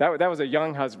 That was a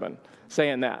young husband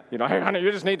saying that. You know, hey, honey,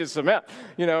 you just need to submit.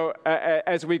 You know,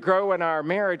 as we grow in our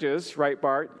marriages, right,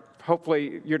 Bart?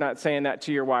 Hopefully you're not saying that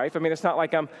to your wife. I mean, it's not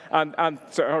like I'm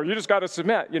so, you just got to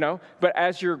submit, you know. But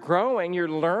as you're growing, you're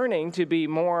learning to be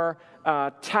more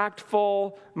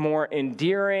tactful, more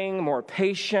endearing, more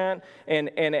patient. And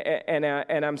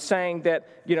I'm saying that,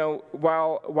 you know,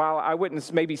 while I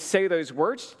wouldn't maybe say those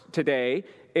words today,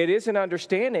 it is an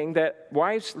understanding that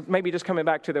wives, maybe just coming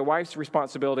back to the wife's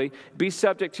responsibility, be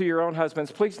subject to your own husbands.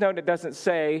 Please note it doesn't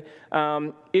say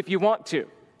if you want to.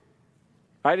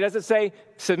 Right? It doesn't say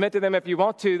submit to them if you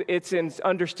want to. It's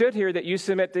understood here that you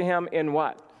submit to him in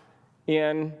what?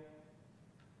 In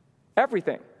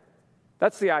everything.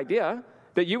 That's the idea,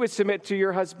 that you would submit to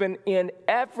your husband in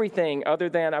everything, other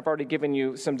than I've already given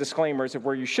you some disclaimers of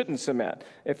where you shouldn't submit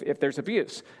if there's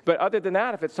abuse. But other than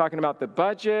that, if it's talking about the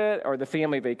budget or the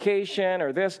family vacation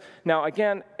or this, now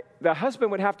again, the husband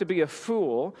would have to be a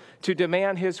fool to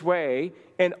demand his way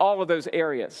in all of those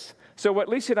areas. So what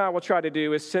Lisa and I will try to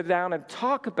do is sit down and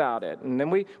talk about it, and then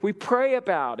we pray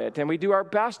about it, and we do our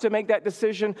best to make that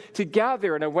decision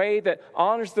together in a way that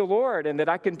honors the Lord, and that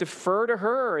I can defer to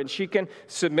her, and she can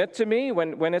submit to me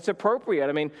when it's appropriate.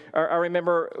 I mean, I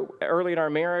remember early in our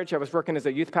marriage, I was working as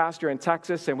a youth pastor in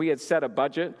Texas, and we had set a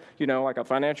budget, you know, like a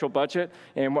financial budget,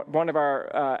 and one of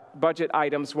our budget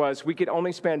items was we could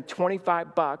only spend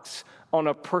 $25 on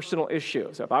a personal issue.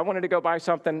 So if I wanted to go buy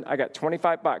something, I got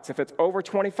 $25. If it's over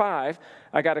 25,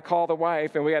 I got to call the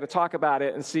wife and we got to talk about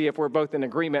it and see if we're both in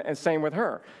agreement, and same with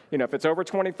her. You know, if it's over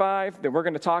 25, then we're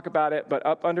going to talk about it, but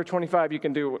up under 25, you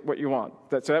can do what you want.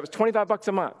 So that was $25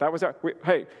 a month. That was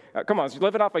come on,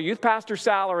 living off a youth pastor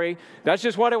salary, that's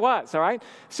just what it was, all right?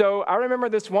 So I remember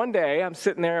this one day, I'm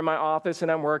sitting there in my office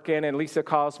and I'm working, and Lisa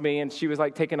calls me, and she was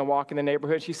like taking a walk in the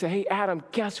neighborhood. She said, hey, Adam,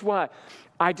 guess what?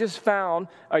 I just found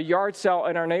a yard sale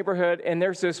in our neighborhood, and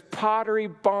there's this Pottery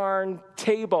Barn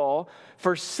table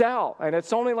for sale, and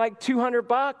it's only like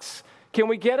 $200. Can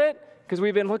we get it? Because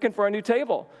we've been looking for a new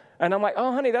table. And I'm like,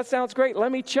 oh, honey, that sounds great.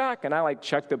 Let me check. And I like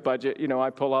check the budget. You know, I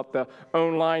pull up the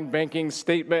online banking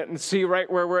statement and see right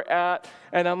where we're at.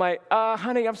 And I'm like,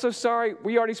 honey, I'm so sorry.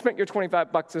 We already spent your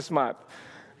 $25 this month.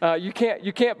 You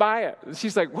can't buy it.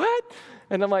 She's like, what?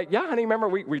 And I'm like, yeah, honey, remember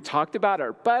we talked about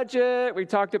our budget. We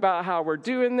talked about how we're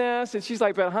doing this. And she's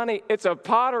like, but honey, it's a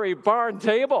Pottery Barn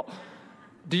table.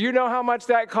 Do you know how much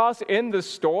that costs in the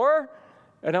store?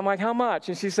 And I'm like, how much?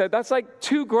 And she said, that's like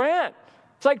 $2,000.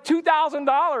 It's like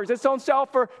 $2,000. It's on sale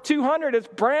for $200. It's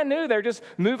brand new. They're just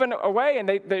moving away, and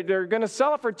they're going to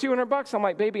sell it for $200. I'm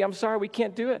like, baby, I'm sorry, we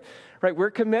can't do it. Right? We're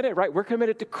committed, right? We're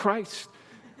committed to Christ.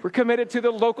 We're committed to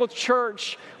the local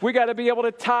church. We got to be able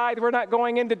to tithe. We're not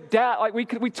going into debt. Like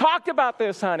we talked about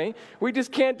this, honey. We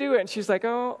just can't do it. And she's like,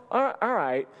 oh, all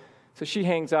right. So she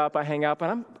hangs up. I hang up,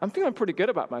 and I'm feeling pretty good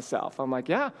about myself. I'm like,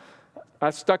 yeah, I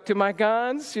stuck to my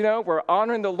guns. You know, we're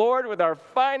honoring the Lord with our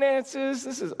finances.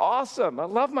 This is awesome. I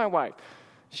love my wife.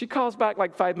 She calls back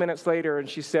like 5 minutes later, and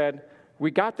she said,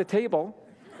 we got the table.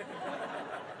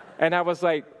 And I was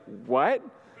like, what?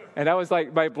 And I was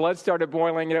like, my blood started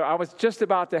boiling. You know, I was just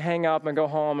about to hang up and go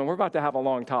home, and we're about to have a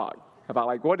long talk about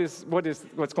like, what's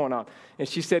going on? And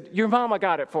she said, your mama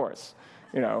got it for us.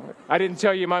 You know, I didn't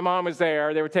tell you my mom was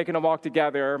there. They were taking a walk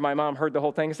together. My mom heard the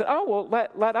whole thing and said, oh, well,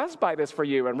 let us buy this for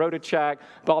you, and wrote a check,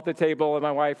 bought the table, and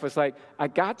my wife was like, I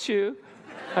got you.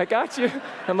 I got you.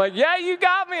 I'm like, yeah, you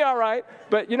got me, all right.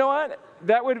 But you know what?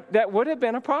 That would have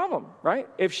been a problem, right?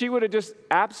 If she would have just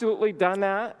absolutely done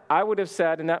that, I would have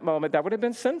said in that moment, that would have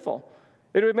been sinful.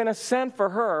 It would have been a sin for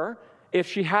her if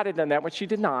she had done that, which she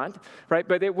did not, right?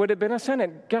 But it would have been a sin.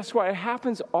 And guess what? It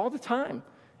happens all the time.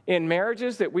 In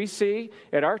marriages that we see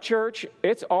at our church,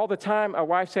 it's all the time a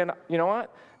wife saying, you know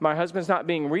what? My husband's not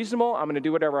being reasonable. I'm going to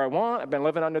do whatever I want. I've been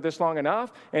living under this long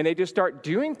enough. And they just start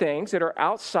doing things that are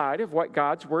outside of what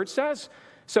God's word says.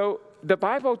 So the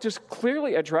Bible just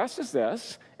clearly addresses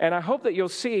this. And I hope that you'll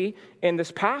see in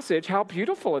this passage how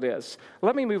beautiful it is.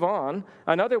 Let me move on.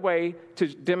 Another way to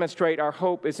demonstrate our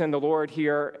hope is in the Lord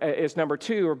here is number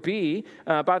 2, or B,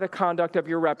 by the conduct of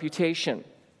your reputation.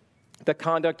 The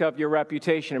conduct of your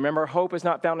reputation. Remember, hope is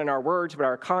not found in our words, but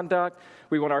our conduct.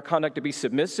 We want our conduct to be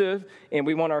submissive, and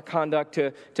we want our conduct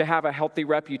to have a healthy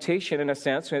reputation, in a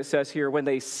sense. And it says here, when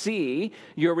they see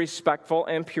your respectful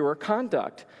and pure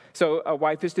conduct. So a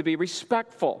wife is to be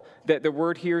respectful. That the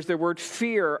word here is the word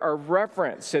fear or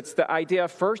reverence. It's the idea,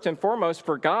 first and foremost,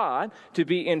 for God to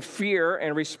be in fear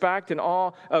and respect and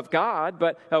awe of God.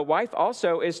 But a wife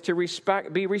also is to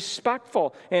be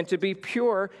respectful and to be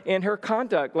pure in her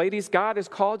conduct. Ladies, God has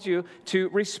called you to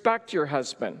respect your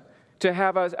husband, to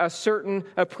have a certain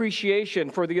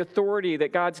appreciation for the authority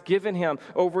that God's given him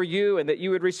over you, and that you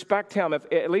would respect him,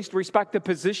 at least respect the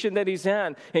position that he's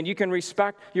in. And you can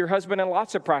respect your husband in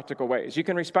lots of practical ways. You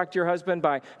can respect your husband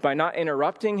by not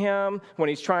interrupting him when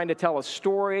he's trying to tell a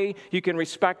story. You can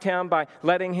respect him by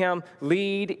letting him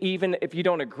lead, even if you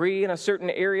don't agree in a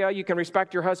certain area. You can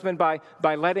respect your husband by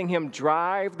letting him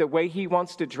drive the way he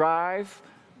wants to drive.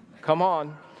 Come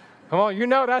on. You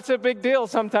know that's a big deal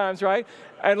sometimes, right?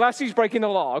 Unless he's breaking the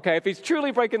law, okay? If he's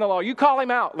truly breaking the law, you call him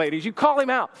out, ladies. You call him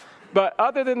out. But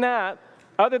other than that,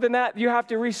 you have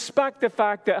to respect the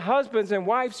fact that husbands and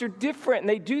wives are different, and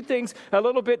they do things a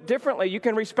little bit differently. You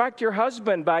can respect your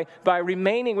husband by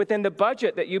remaining within the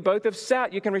budget that you both have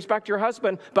set. You can respect your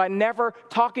husband by never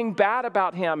talking bad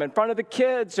about him in front of the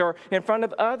kids or in front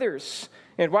of others.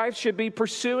 And wives should be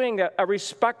pursuing a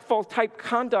respectful type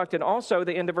conduct. And also,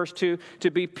 the end of verse 2, to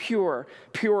be pure.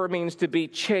 Pure means to be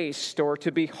chaste or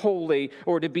to be holy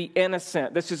or to be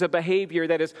innocent. This is a behavior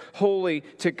that is holy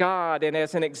to God, and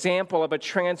as an example of a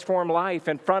transformed life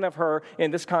in front of her,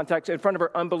 in this context, in front of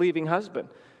her unbelieving husband.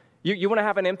 You want to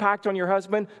have an impact on your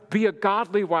husband? Be a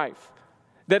godly wife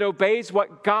that obeys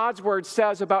what God's word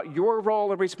says about your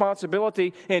role and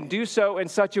responsibility, and do so in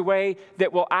such a way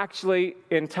that will actually,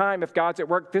 in time, if God's at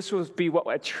work, this will be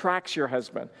what attracts your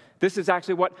husband. This is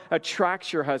actually what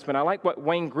attracts your husband. I like what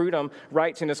Wayne Grudem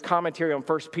writes in his commentary on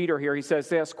 1 Peter here. He says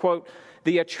this, quote,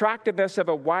 "The attractiveness of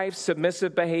a wife's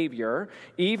submissive behavior,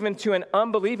 even to an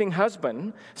unbelieving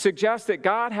husband, suggests that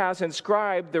God has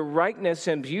inscribed the rightness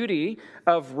and beauty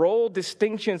of role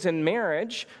distinctions in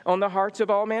marriage on the hearts of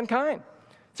all mankind."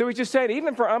 So he just said,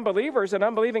 even for unbelievers, an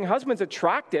unbelieving husband's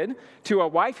attracted to a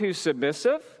wife who's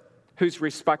submissive, who's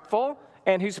respectful,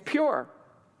 and who's pure.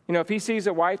 You know, if he sees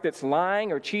a wife that's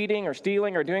lying or cheating or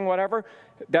stealing or doing whatever,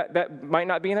 that might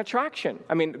not be an attraction.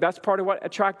 I mean, that's part of what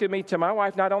attracted me to my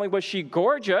wife. Not only was she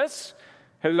gorgeous,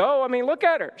 hello, I mean, look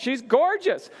at her. She's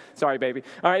gorgeous. Sorry, baby.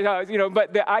 All right,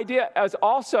 but the idea is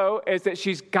that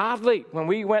she's godly. When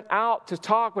we went out to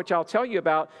talk, which I'll tell you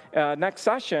about next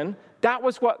session, that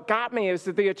was what got me, is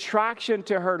the attraction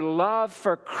to her love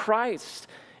for Christ.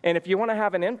 And if you want to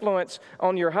have an influence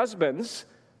on your husbands,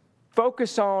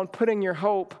 focus on putting your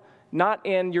hope not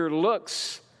in your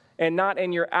looks and not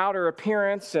in your outer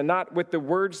appearance and not with the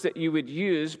words that you would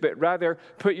use, but rather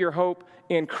put your hope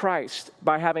in Christ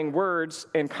by having words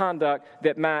and conduct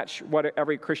that match what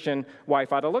every Christian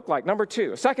wife ought to look like. Number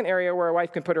 2, a second area where a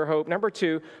wife can put her hope. Number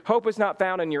 2, hope is not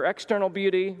found in your external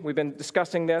beauty. We've been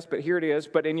discussing this, but here it is,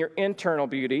 but in your internal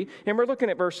beauty. And we're looking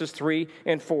at verses 3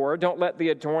 and 4. Don't let the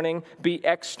adorning be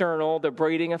external, the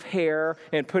braiding of hair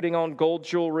and putting on gold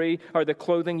jewelry or the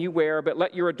clothing you wear, but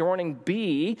let your adorning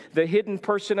be the hidden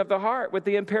person of the heart with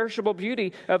the imperishable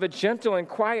beauty of a gentle and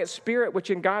quiet spirit, which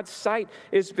in God's sight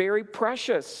is very precious.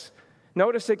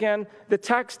 Notice again, the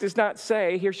text does not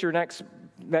say, here's your next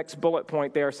bullet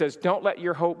point there, it says, don't let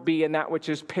your hope be in that which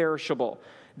is perishable.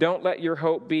 Don't let your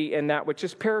hope be in that which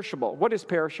is perishable. What is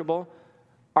perishable?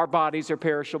 Our bodies are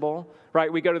perishable,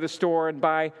 right? We go to the store and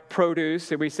buy produce,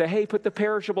 and we say, hey, put the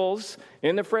perishables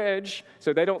in the fridge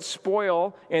so they don't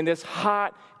spoil in this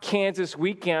hot Kansas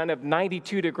weekend of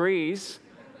 92 degrees.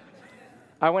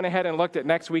 I went ahead and looked at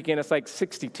next weekend. It's like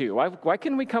 62. Why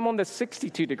couldn't we come on the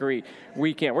 62-degree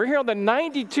weekend? We're here on the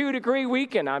 92-degree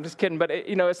weekend. I'm just kidding. But,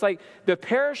 it's like the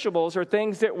perishables are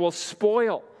things that will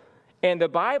spoil. And the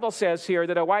Bible says here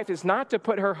that a wife is not to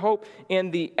put her hope in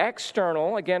the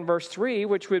external, again, verse 3,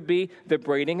 which would be the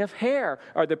braiding of hair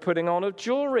or the putting on of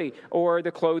jewelry or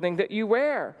the clothing that you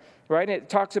wear, right? And it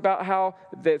talks about how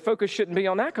the focus shouldn't be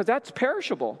on that because that's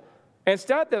perishable.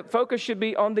 Instead, the focus should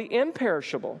be on the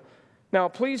imperishable. Now,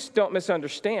 please don't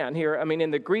misunderstand here. I mean,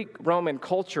 in the Greek-Roman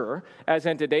culture, as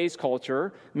in today's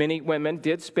culture, many women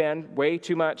did spend way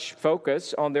too much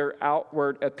focus on their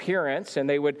outward appearance, and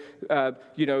they would,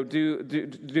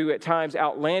 do at times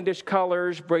outlandish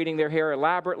colors, braiding their hair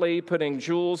elaborately, putting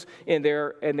jewels in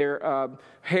their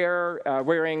hair,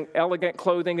 wearing elegant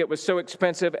clothing that was so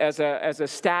expensive as a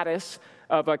status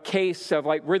of a case of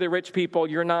like, we're the rich people,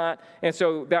 you're not. And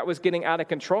so that was getting out of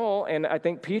control. And I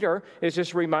think Peter is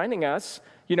just reminding us,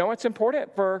 it's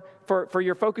important for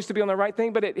your focus to be on the right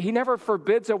thing, but he never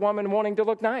forbids a woman wanting to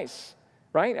look nice,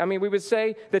 right? I mean, we would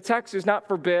say the text does not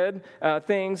forbid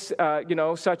things,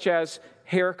 such as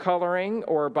hair coloring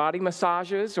or body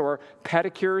massages or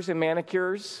pedicures and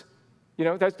manicures.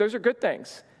 Those are good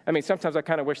things. I mean, sometimes I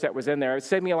kind of wish that was in there. It would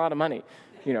save me a lot of money.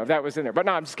 If that was in there. But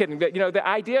no, I'm just kidding. But, the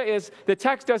idea is the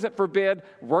text doesn't forbid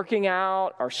working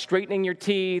out or straightening your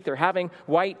teeth or having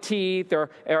white teeth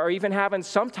or even having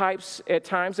some types at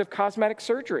times of cosmetic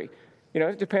surgery.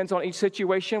 It depends on each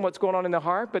situation, what's going on in the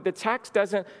heart. But the text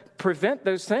doesn't prevent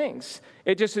those things.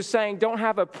 It just is saying don't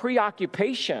have a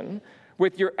preoccupation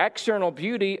with your external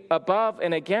beauty above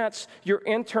and against your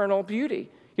internal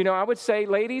beauty. I would say,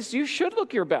 ladies, you should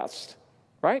look your best,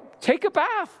 right? Take a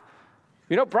bath.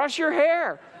 Brush your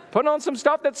hair, put on some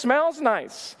stuff that smells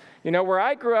nice. Where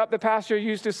I grew up, the pastor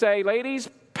used to say, ladies,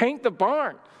 paint the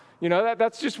barn.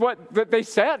 That's just what they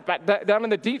said down in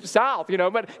the deep South,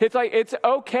 But it's like, it's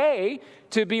okay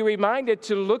to be reminded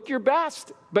to look your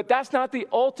best, but that's not the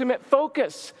ultimate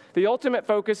focus. The ultimate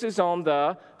focus is on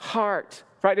the heart,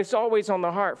 right? It's always on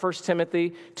the heart. 1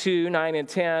 Timothy 2, 9 and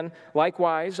 10.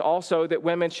 Likewise, also that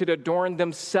women should adorn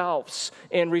themselves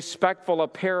in respectful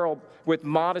apparel with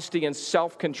modesty and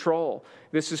self-control.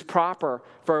 This is proper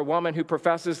for a woman who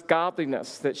professes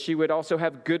godliness, that she would also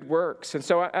have good works. And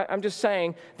so I'm just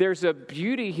saying there's a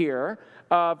beauty here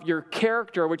of your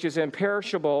character, which is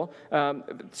imperishable.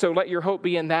 So let your hope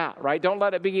be in that, right? Don't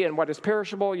let it be in what is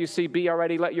perishable. You see B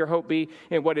already. Let your hope be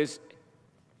in what is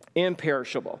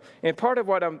imperishable. And part of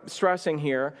what I'm stressing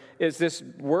here is this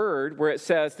word where it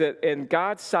says that in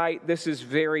God's sight, this is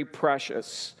very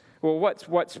precious. Well,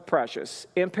 what's precious?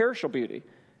 Imperishable beauty.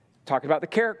 Talking about the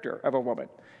character of a woman.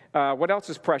 What else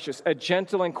is precious? A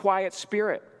gentle and quiet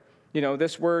spirit.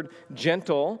 This word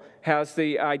gentle has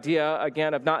the idea,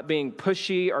 again, of not being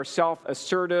pushy or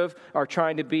self-assertive or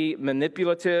trying to be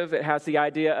manipulative. It has the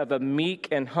idea of a meek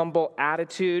and humble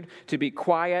attitude. To be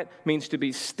quiet means to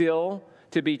be still,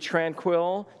 to be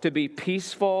tranquil, to be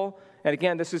peaceful. And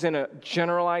again, this is in a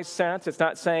generalized sense. It's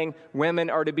not saying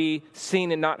women are to be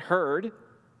seen and not heard.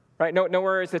 Right?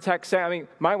 Nowhere is the text saying, I mean,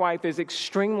 my wife is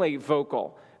extremely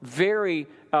vocal, very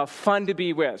fun to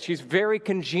be with. She's very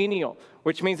congenial,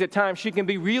 which means at times she can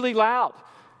be really loud.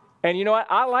 And you know what?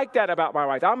 I like that about my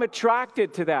wife. I'm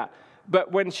attracted to that.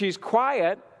 But when she's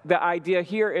quiet, the idea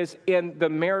here is in the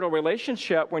marital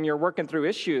relationship, when you're working through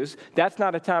issues, that's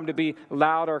not a time to be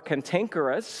loud or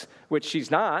cantankerous, which she's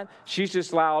not. She's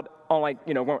just loud on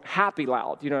happy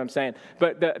loud, you know what I'm saying?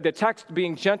 But the text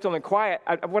being gentle and quiet,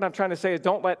 what I'm trying to say is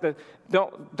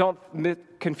don't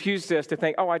confuse this to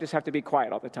think, I just have to be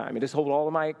quiet all the time and just hold all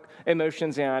of my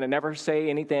emotions in and never say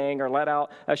anything or let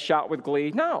out a shout with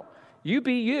glee. No, you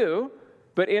be you.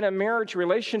 But in a marriage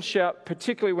relationship,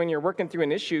 particularly when you're working through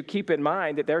an issue, keep in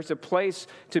mind that there's a place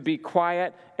to be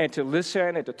quiet and to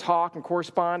listen and to talk and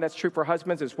correspond. That's true for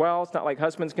husbands as well. It's not like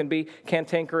husbands can be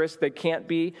cantankerous. They can't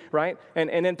be, right?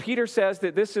 And then Peter says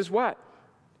that this is what?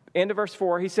 End of verse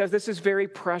 4, he says this is very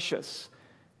precious.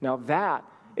 Now that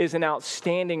is an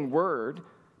outstanding word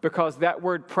because that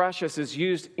word precious is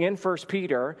used in 1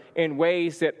 Peter in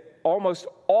ways that almost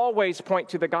always point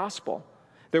to the gospel.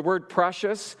 The word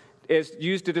precious is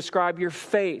used to describe your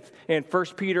faith. In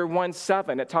 1 Peter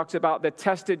 1:7, it talks about the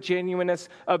tested genuineness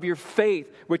of your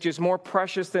faith, which is more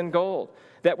precious than gold.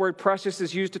 That word precious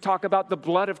is used to talk about the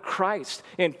blood of Christ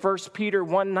in 1 Peter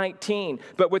 1:19.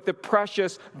 But with the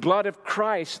precious blood of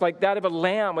Christ, like that of a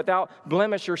lamb without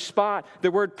blemish or spot,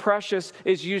 the word precious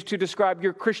is used to describe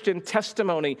your Christian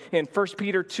testimony in 1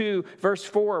 Peter 2, verse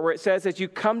 4, where it says, as you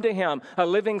come to him, a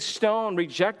living stone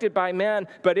rejected by men,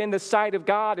 but in the sight of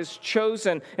God is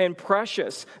chosen and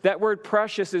precious. That word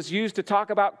precious is used to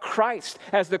talk about Christ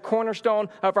as the cornerstone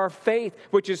of our faith,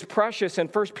 which is precious in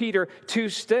 1 Peter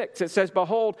 2:6. It says, behold,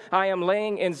 behold, I am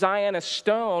laying in Zion a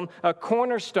stone, a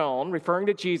cornerstone, referring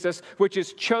to Jesus, which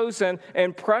is chosen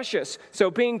and precious. So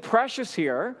being precious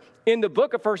here in the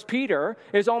book of 1 Peter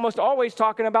is almost always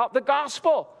talking about the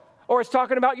gospel, or it's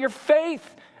talking about your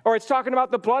faith, or it's talking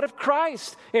about the blood of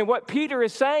Christ. And what Peter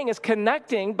is saying is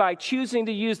connecting by choosing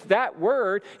to use that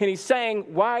word. And he's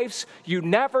saying, wives, you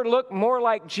never look more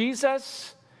like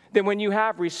Jesus than when you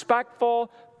have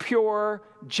respectful, pure,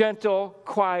 gentle,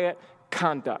 quiet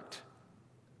conduct.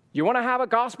 You want to have a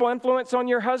gospel influence on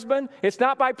your husband? It's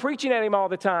not by preaching at him all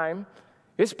the time.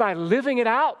 It's by living it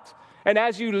out. And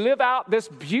as you live out this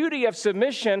beauty of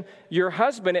submission, your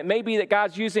husband, it may be that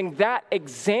God's using that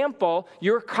example,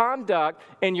 your conduct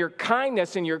and your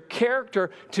kindness and your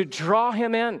character to draw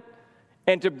him in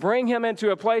and to bring him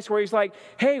into a place where he's like,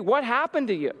 hey, what happened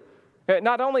to you?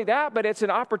 Not only that, but it's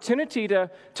an opportunity to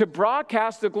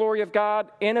broadcast the glory of God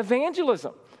in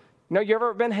evangelism. You know, you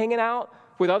ever been hanging out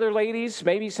with other ladies?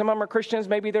 Maybe some of them are Christians,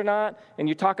 maybe they're not, and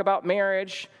you talk about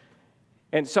marriage.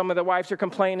 And some of the wives are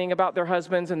complaining about their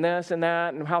husbands and this and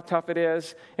that and how tough it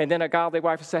is. And then a godly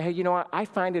wife will say, hey, you know what? I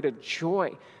find it a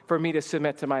joy for me to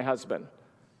submit to my husband.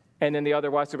 And then the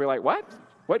other wives will be like, what?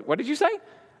 What did you say?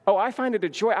 Oh, I find it a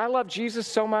joy. I love Jesus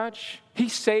so much. He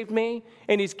saved me,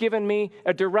 and he's given me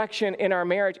a direction in our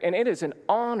marriage. And it is an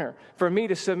honor for me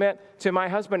to submit to my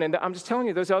husband. And I'm just telling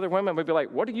you, those other women would be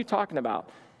like, what are you talking about?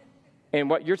 And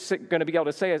what you're going to be able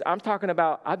to say is, I'm talking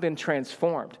about I've been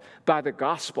transformed by the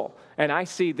gospel. And I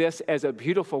see this as a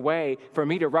beautiful way for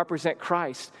me to represent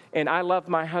Christ. And I love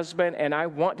my husband, and I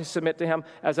want to submit to him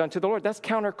as unto the Lord. That's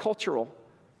countercultural.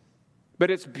 But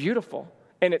it's beautiful,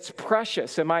 and it's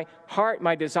precious. And my heart,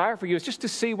 my desire for you is just to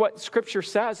see what Scripture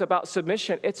says about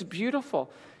submission. It's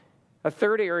beautiful. A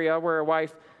third area where a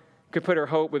wife could put her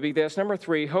hope would be this. Number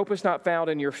 3, hope is not found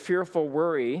in your fearful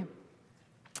worry,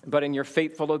 but in your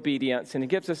faithful obedience. And he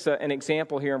gives us an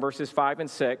example here in verses 5 and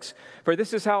 6. For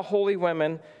this is how holy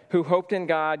women who hoped in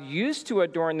God used to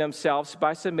adorn themselves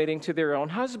by submitting to their own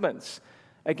husbands.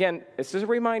 Again, this is a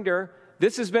reminder,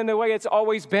 this has been the way it's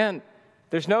always been.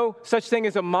 There's no such thing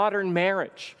as a modern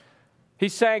marriage.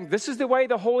 He's saying this is the way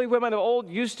the holy women of old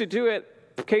used to do it.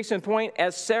 Case in point,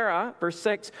 as Sarah, verse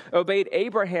 6, obeyed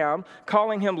Abraham,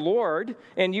 calling him Lord,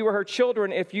 and you are her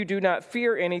children if you do not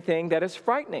fear anything that is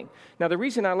frightening. Now, the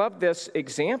reason I love this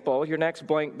example, your next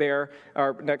blank there,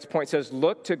 our next point says,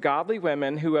 look to godly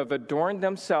women who have adorned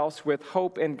themselves with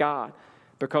hope in God,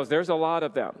 because there's a lot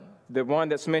of them. The one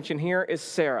that's mentioned here is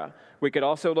Sarah. We could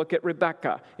also look at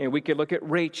Rebecca, and we could look at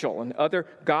Rachel and other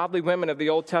godly women of the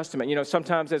Old Testament. You know,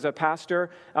 sometimes as a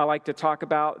pastor, I like to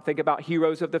think about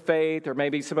heroes of the faith, or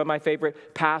maybe some of my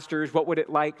favorite pastors. What would it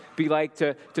be like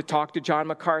to talk to John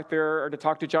MacArthur, or to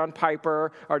talk to John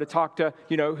Piper, or to talk to,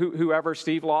 you know, whoever,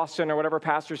 Steve Lawson, or whatever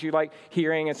pastors you like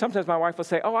hearing. And sometimes my wife will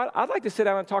say, oh, I'd like to sit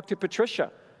down and talk to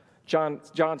Patricia,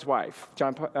 John's wife,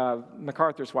 John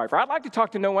MacArthur's wife. Or I'd like to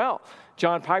talk to Noelle,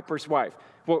 John Piper's wife.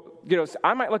 Well, you know,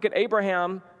 I might look at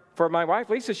Abraham for my wife,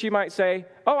 Lisa. She might say,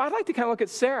 oh, I'd like to kind of look at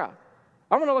Sarah.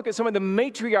 I want to look at some of the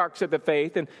matriarchs of the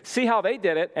faith and see how they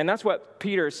did it. And that's what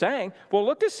Peter is saying. Well,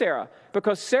 look to Sarah,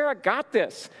 because Sarah got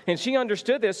this. And she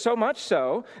understood this so much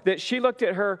so that she looked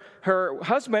at her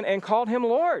husband and called him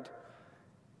Lord.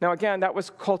 Now, again, that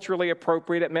was culturally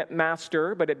appropriate. It meant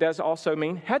master, but it does also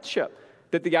mean headship.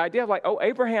 That the idea of like, oh,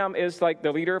 Abraham is like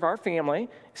the leader of our family.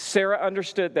 Sarah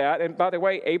understood that. And by the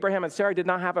way, Abraham and Sarah did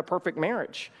not have a perfect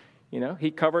marriage. You know,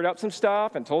 he covered up some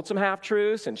stuff and told some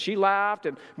half-truths, and she laughed.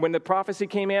 And when the prophecy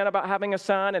came in about having a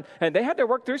son, and they had to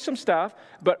work through some stuff.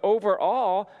 But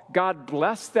overall, God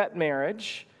blessed that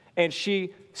marriage, and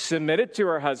she submitted to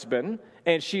her husband,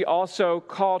 and she also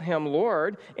called him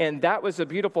Lord, and that was a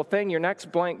beautiful thing. Your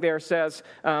next blank there says,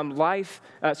 live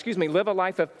a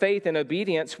life of faith and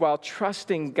obedience while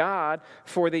trusting God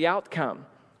for the outcome.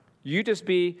 You just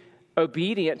be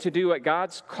obedient to do what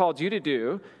God's called you to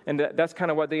do, and that's kind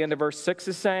of what the end of verse 6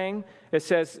 is saying. It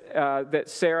says that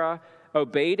Sarah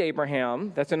obeyed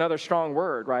Abraham. That's another strong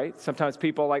word, right? Sometimes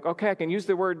people are like, okay, I can use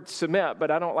the word submit,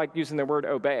 but I don't like using the word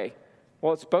obey.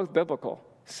 Well, it's both biblical.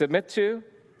 Submit to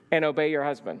and obey your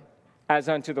husband as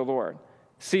unto the Lord.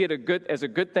 See it as a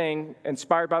good thing,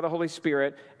 inspired by the Holy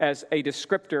Spirit, as a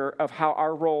descriptor of how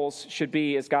our roles should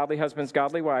be as godly husbands,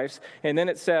 godly wives. And then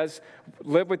it says,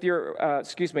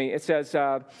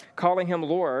 calling him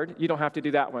Lord. You don't have to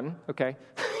do that one, okay?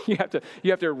 You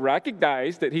have to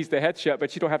recognize that he's the headship,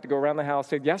 but you don't have to go around the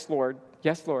house and say, yes, Lord.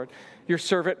 Yes, Lord. Your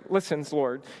servant listens,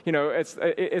 Lord. You know,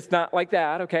 it's not like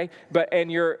that, okay? And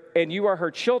you are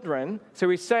her children. So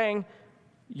he's saying,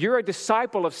 you're a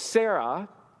disciple of Sarah,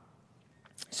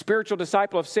 spiritual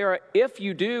disciple of Sarah, if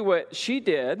you do what she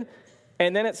did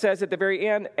And then it says at the very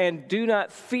end, and do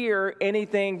not fear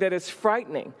anything that is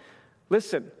frightening.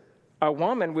 Listen, a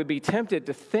woman would be tempted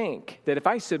to think that if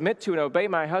I submit to and obey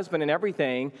my husband in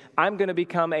everything, I'm going to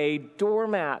become a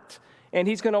doormat. And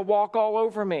he's going to walk all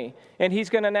over me. And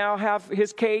he's going to now have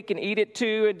his cake and eat it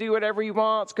too and do whatever he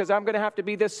wants because I'm going to have to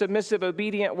be this submissive,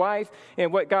 obedient wife.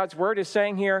 And what God's word is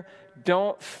saying here,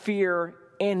 don't fear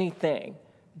anything.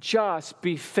 Just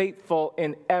be faithful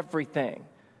in everything.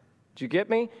 Do you get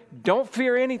me? Don't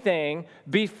fear anything.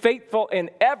 Be faithful in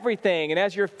everything. And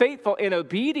as you're faithful in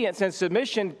obedience and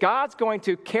submission, God's going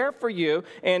to care for you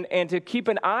and to keep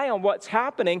an eye on what's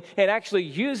happening and actually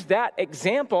use that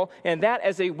example and that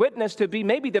as a witness to be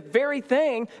maybe the very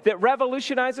thing that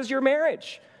revolutionizes your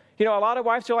marriage. You know, a lot of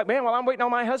wives are like, man, well, I'm waiting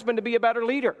on my husband to be a better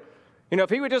leader. You know, if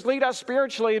he would just lead us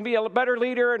spiritually and be a better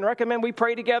leader and recommend we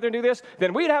pray together and do this,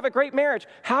 then we'd have a great marriage.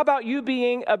 How about you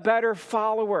being a better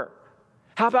follower?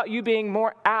 How about you being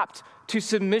more apt to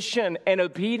submission and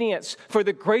obedience for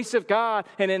the grace of God?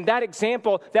 And in that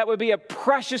example, that would be a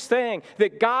precious thing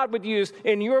that God would use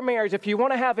in your marriage. If you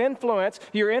want to have influence,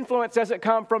 your influence doesn't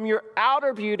come from your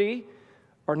outer beauty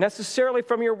or necessarily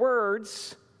from your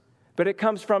words, but it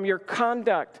comes from your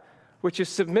conduct, which is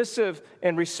submissive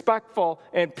and respectful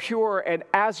and pure. And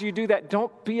as you do that,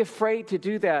 don't be afraid to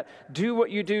do that. Do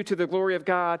what you do to the glory of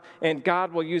God, and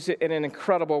God will use it in an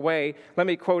incredible way. Let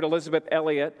me quote Elisabeth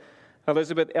Elliot.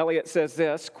 Elisabeth Elliot says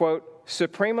this, quote,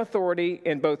 supreme authority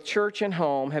in both church and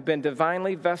home have been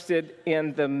divinely vested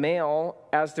in the male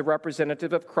as the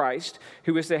representative of Christ,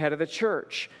 who is the head of the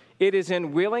church. It is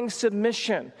in willing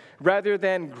submission rather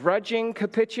than grudging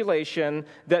capitulation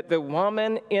that the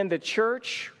woman in the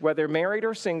church, whether married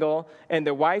or single, and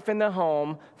the wife in the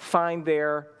home find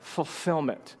their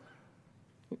fulfillment.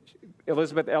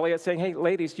 Elisabeth Elliot saying, hey,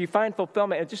 ladies, do you find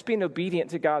fulfillment in just being obedient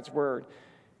to God's word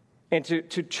and to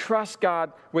trust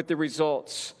God with the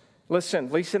results?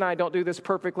 Listen, Lisa and I don't do this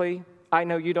perfectly. I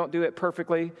know you don't do it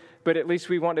perfectly, but at least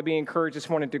we want to be encouraged this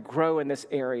morning to grow in this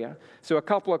area. So a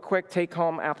couple of quick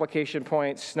take-home application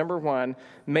points. Number one,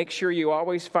 make sure you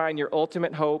always find your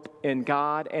ultimate hope in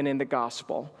God and in the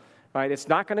gospel. All right? It's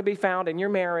not going to be found in your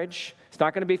marriage. It's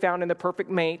not going to be found in the perfect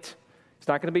mate. It's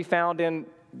not going to be found in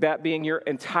that being your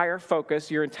entire focus.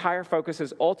 Your entire focus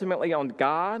is ultimately on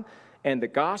God and the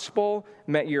gospel.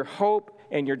 May your hope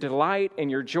and your delight and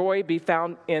your joy be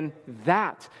found in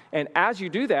that. And as you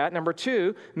do that, number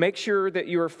two, make sure that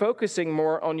you are focusing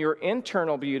more on your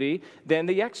internal beauty than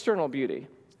the external beauty.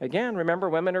 Again, remember,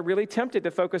 women are really tempted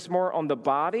to focus more on the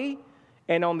body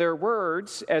and on their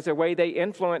words as a way they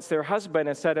influence their husband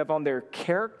instead of on their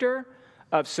character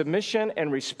of submission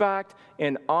and respect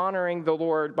and honoring the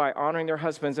Lord by honoring their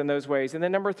husbands in those ways. And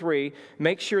then number three,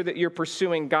 make sure that you're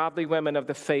pursuing godly women of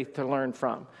the faith to learn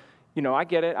from. You know, I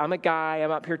get it. I'm a guy.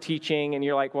 I'm up here teaching. And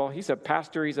you're like, well, he's a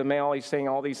pastor. He's a male. He's saying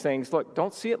all these things. Look,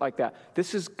 don't see it like that.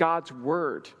 This is God's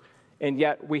word. And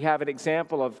yet we have an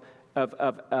example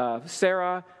of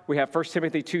Sarah. We have 1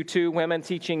 Timothy 2:2, women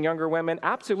teaching younger women.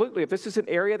 Absolutely. If this is an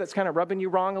area that's kind of rubbing you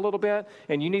wrong a little bit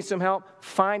and you need some help,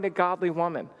 find a godly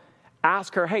woman.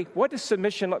 Ask her, hey, what does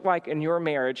submission look like in your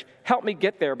marriage? Help me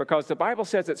get there because the Bible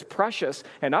says it's precious,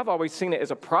 and I've always seen it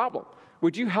as a problem.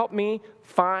 Would you help me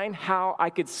find how I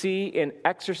could see and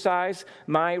exercise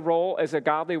my role as a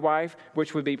godly wife,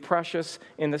 which would be precious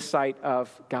in the sight of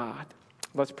God?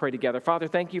 Let's pray together. Father,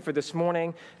 thank you for this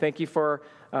morning. Thank you for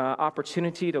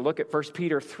opportunity to look at 1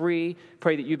 Peter 3.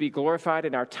 Pray that you be glorified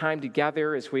in our time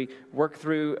together as we work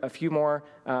through a few more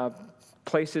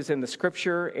places in the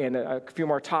Scripture and a few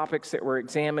more topics that we're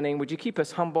examining. Would you keep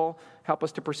us humble? Help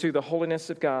us to pursue the holiness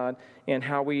of God and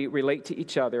how we relate to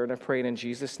each other. And I pray it in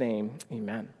Jesus' name.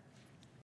 Amen.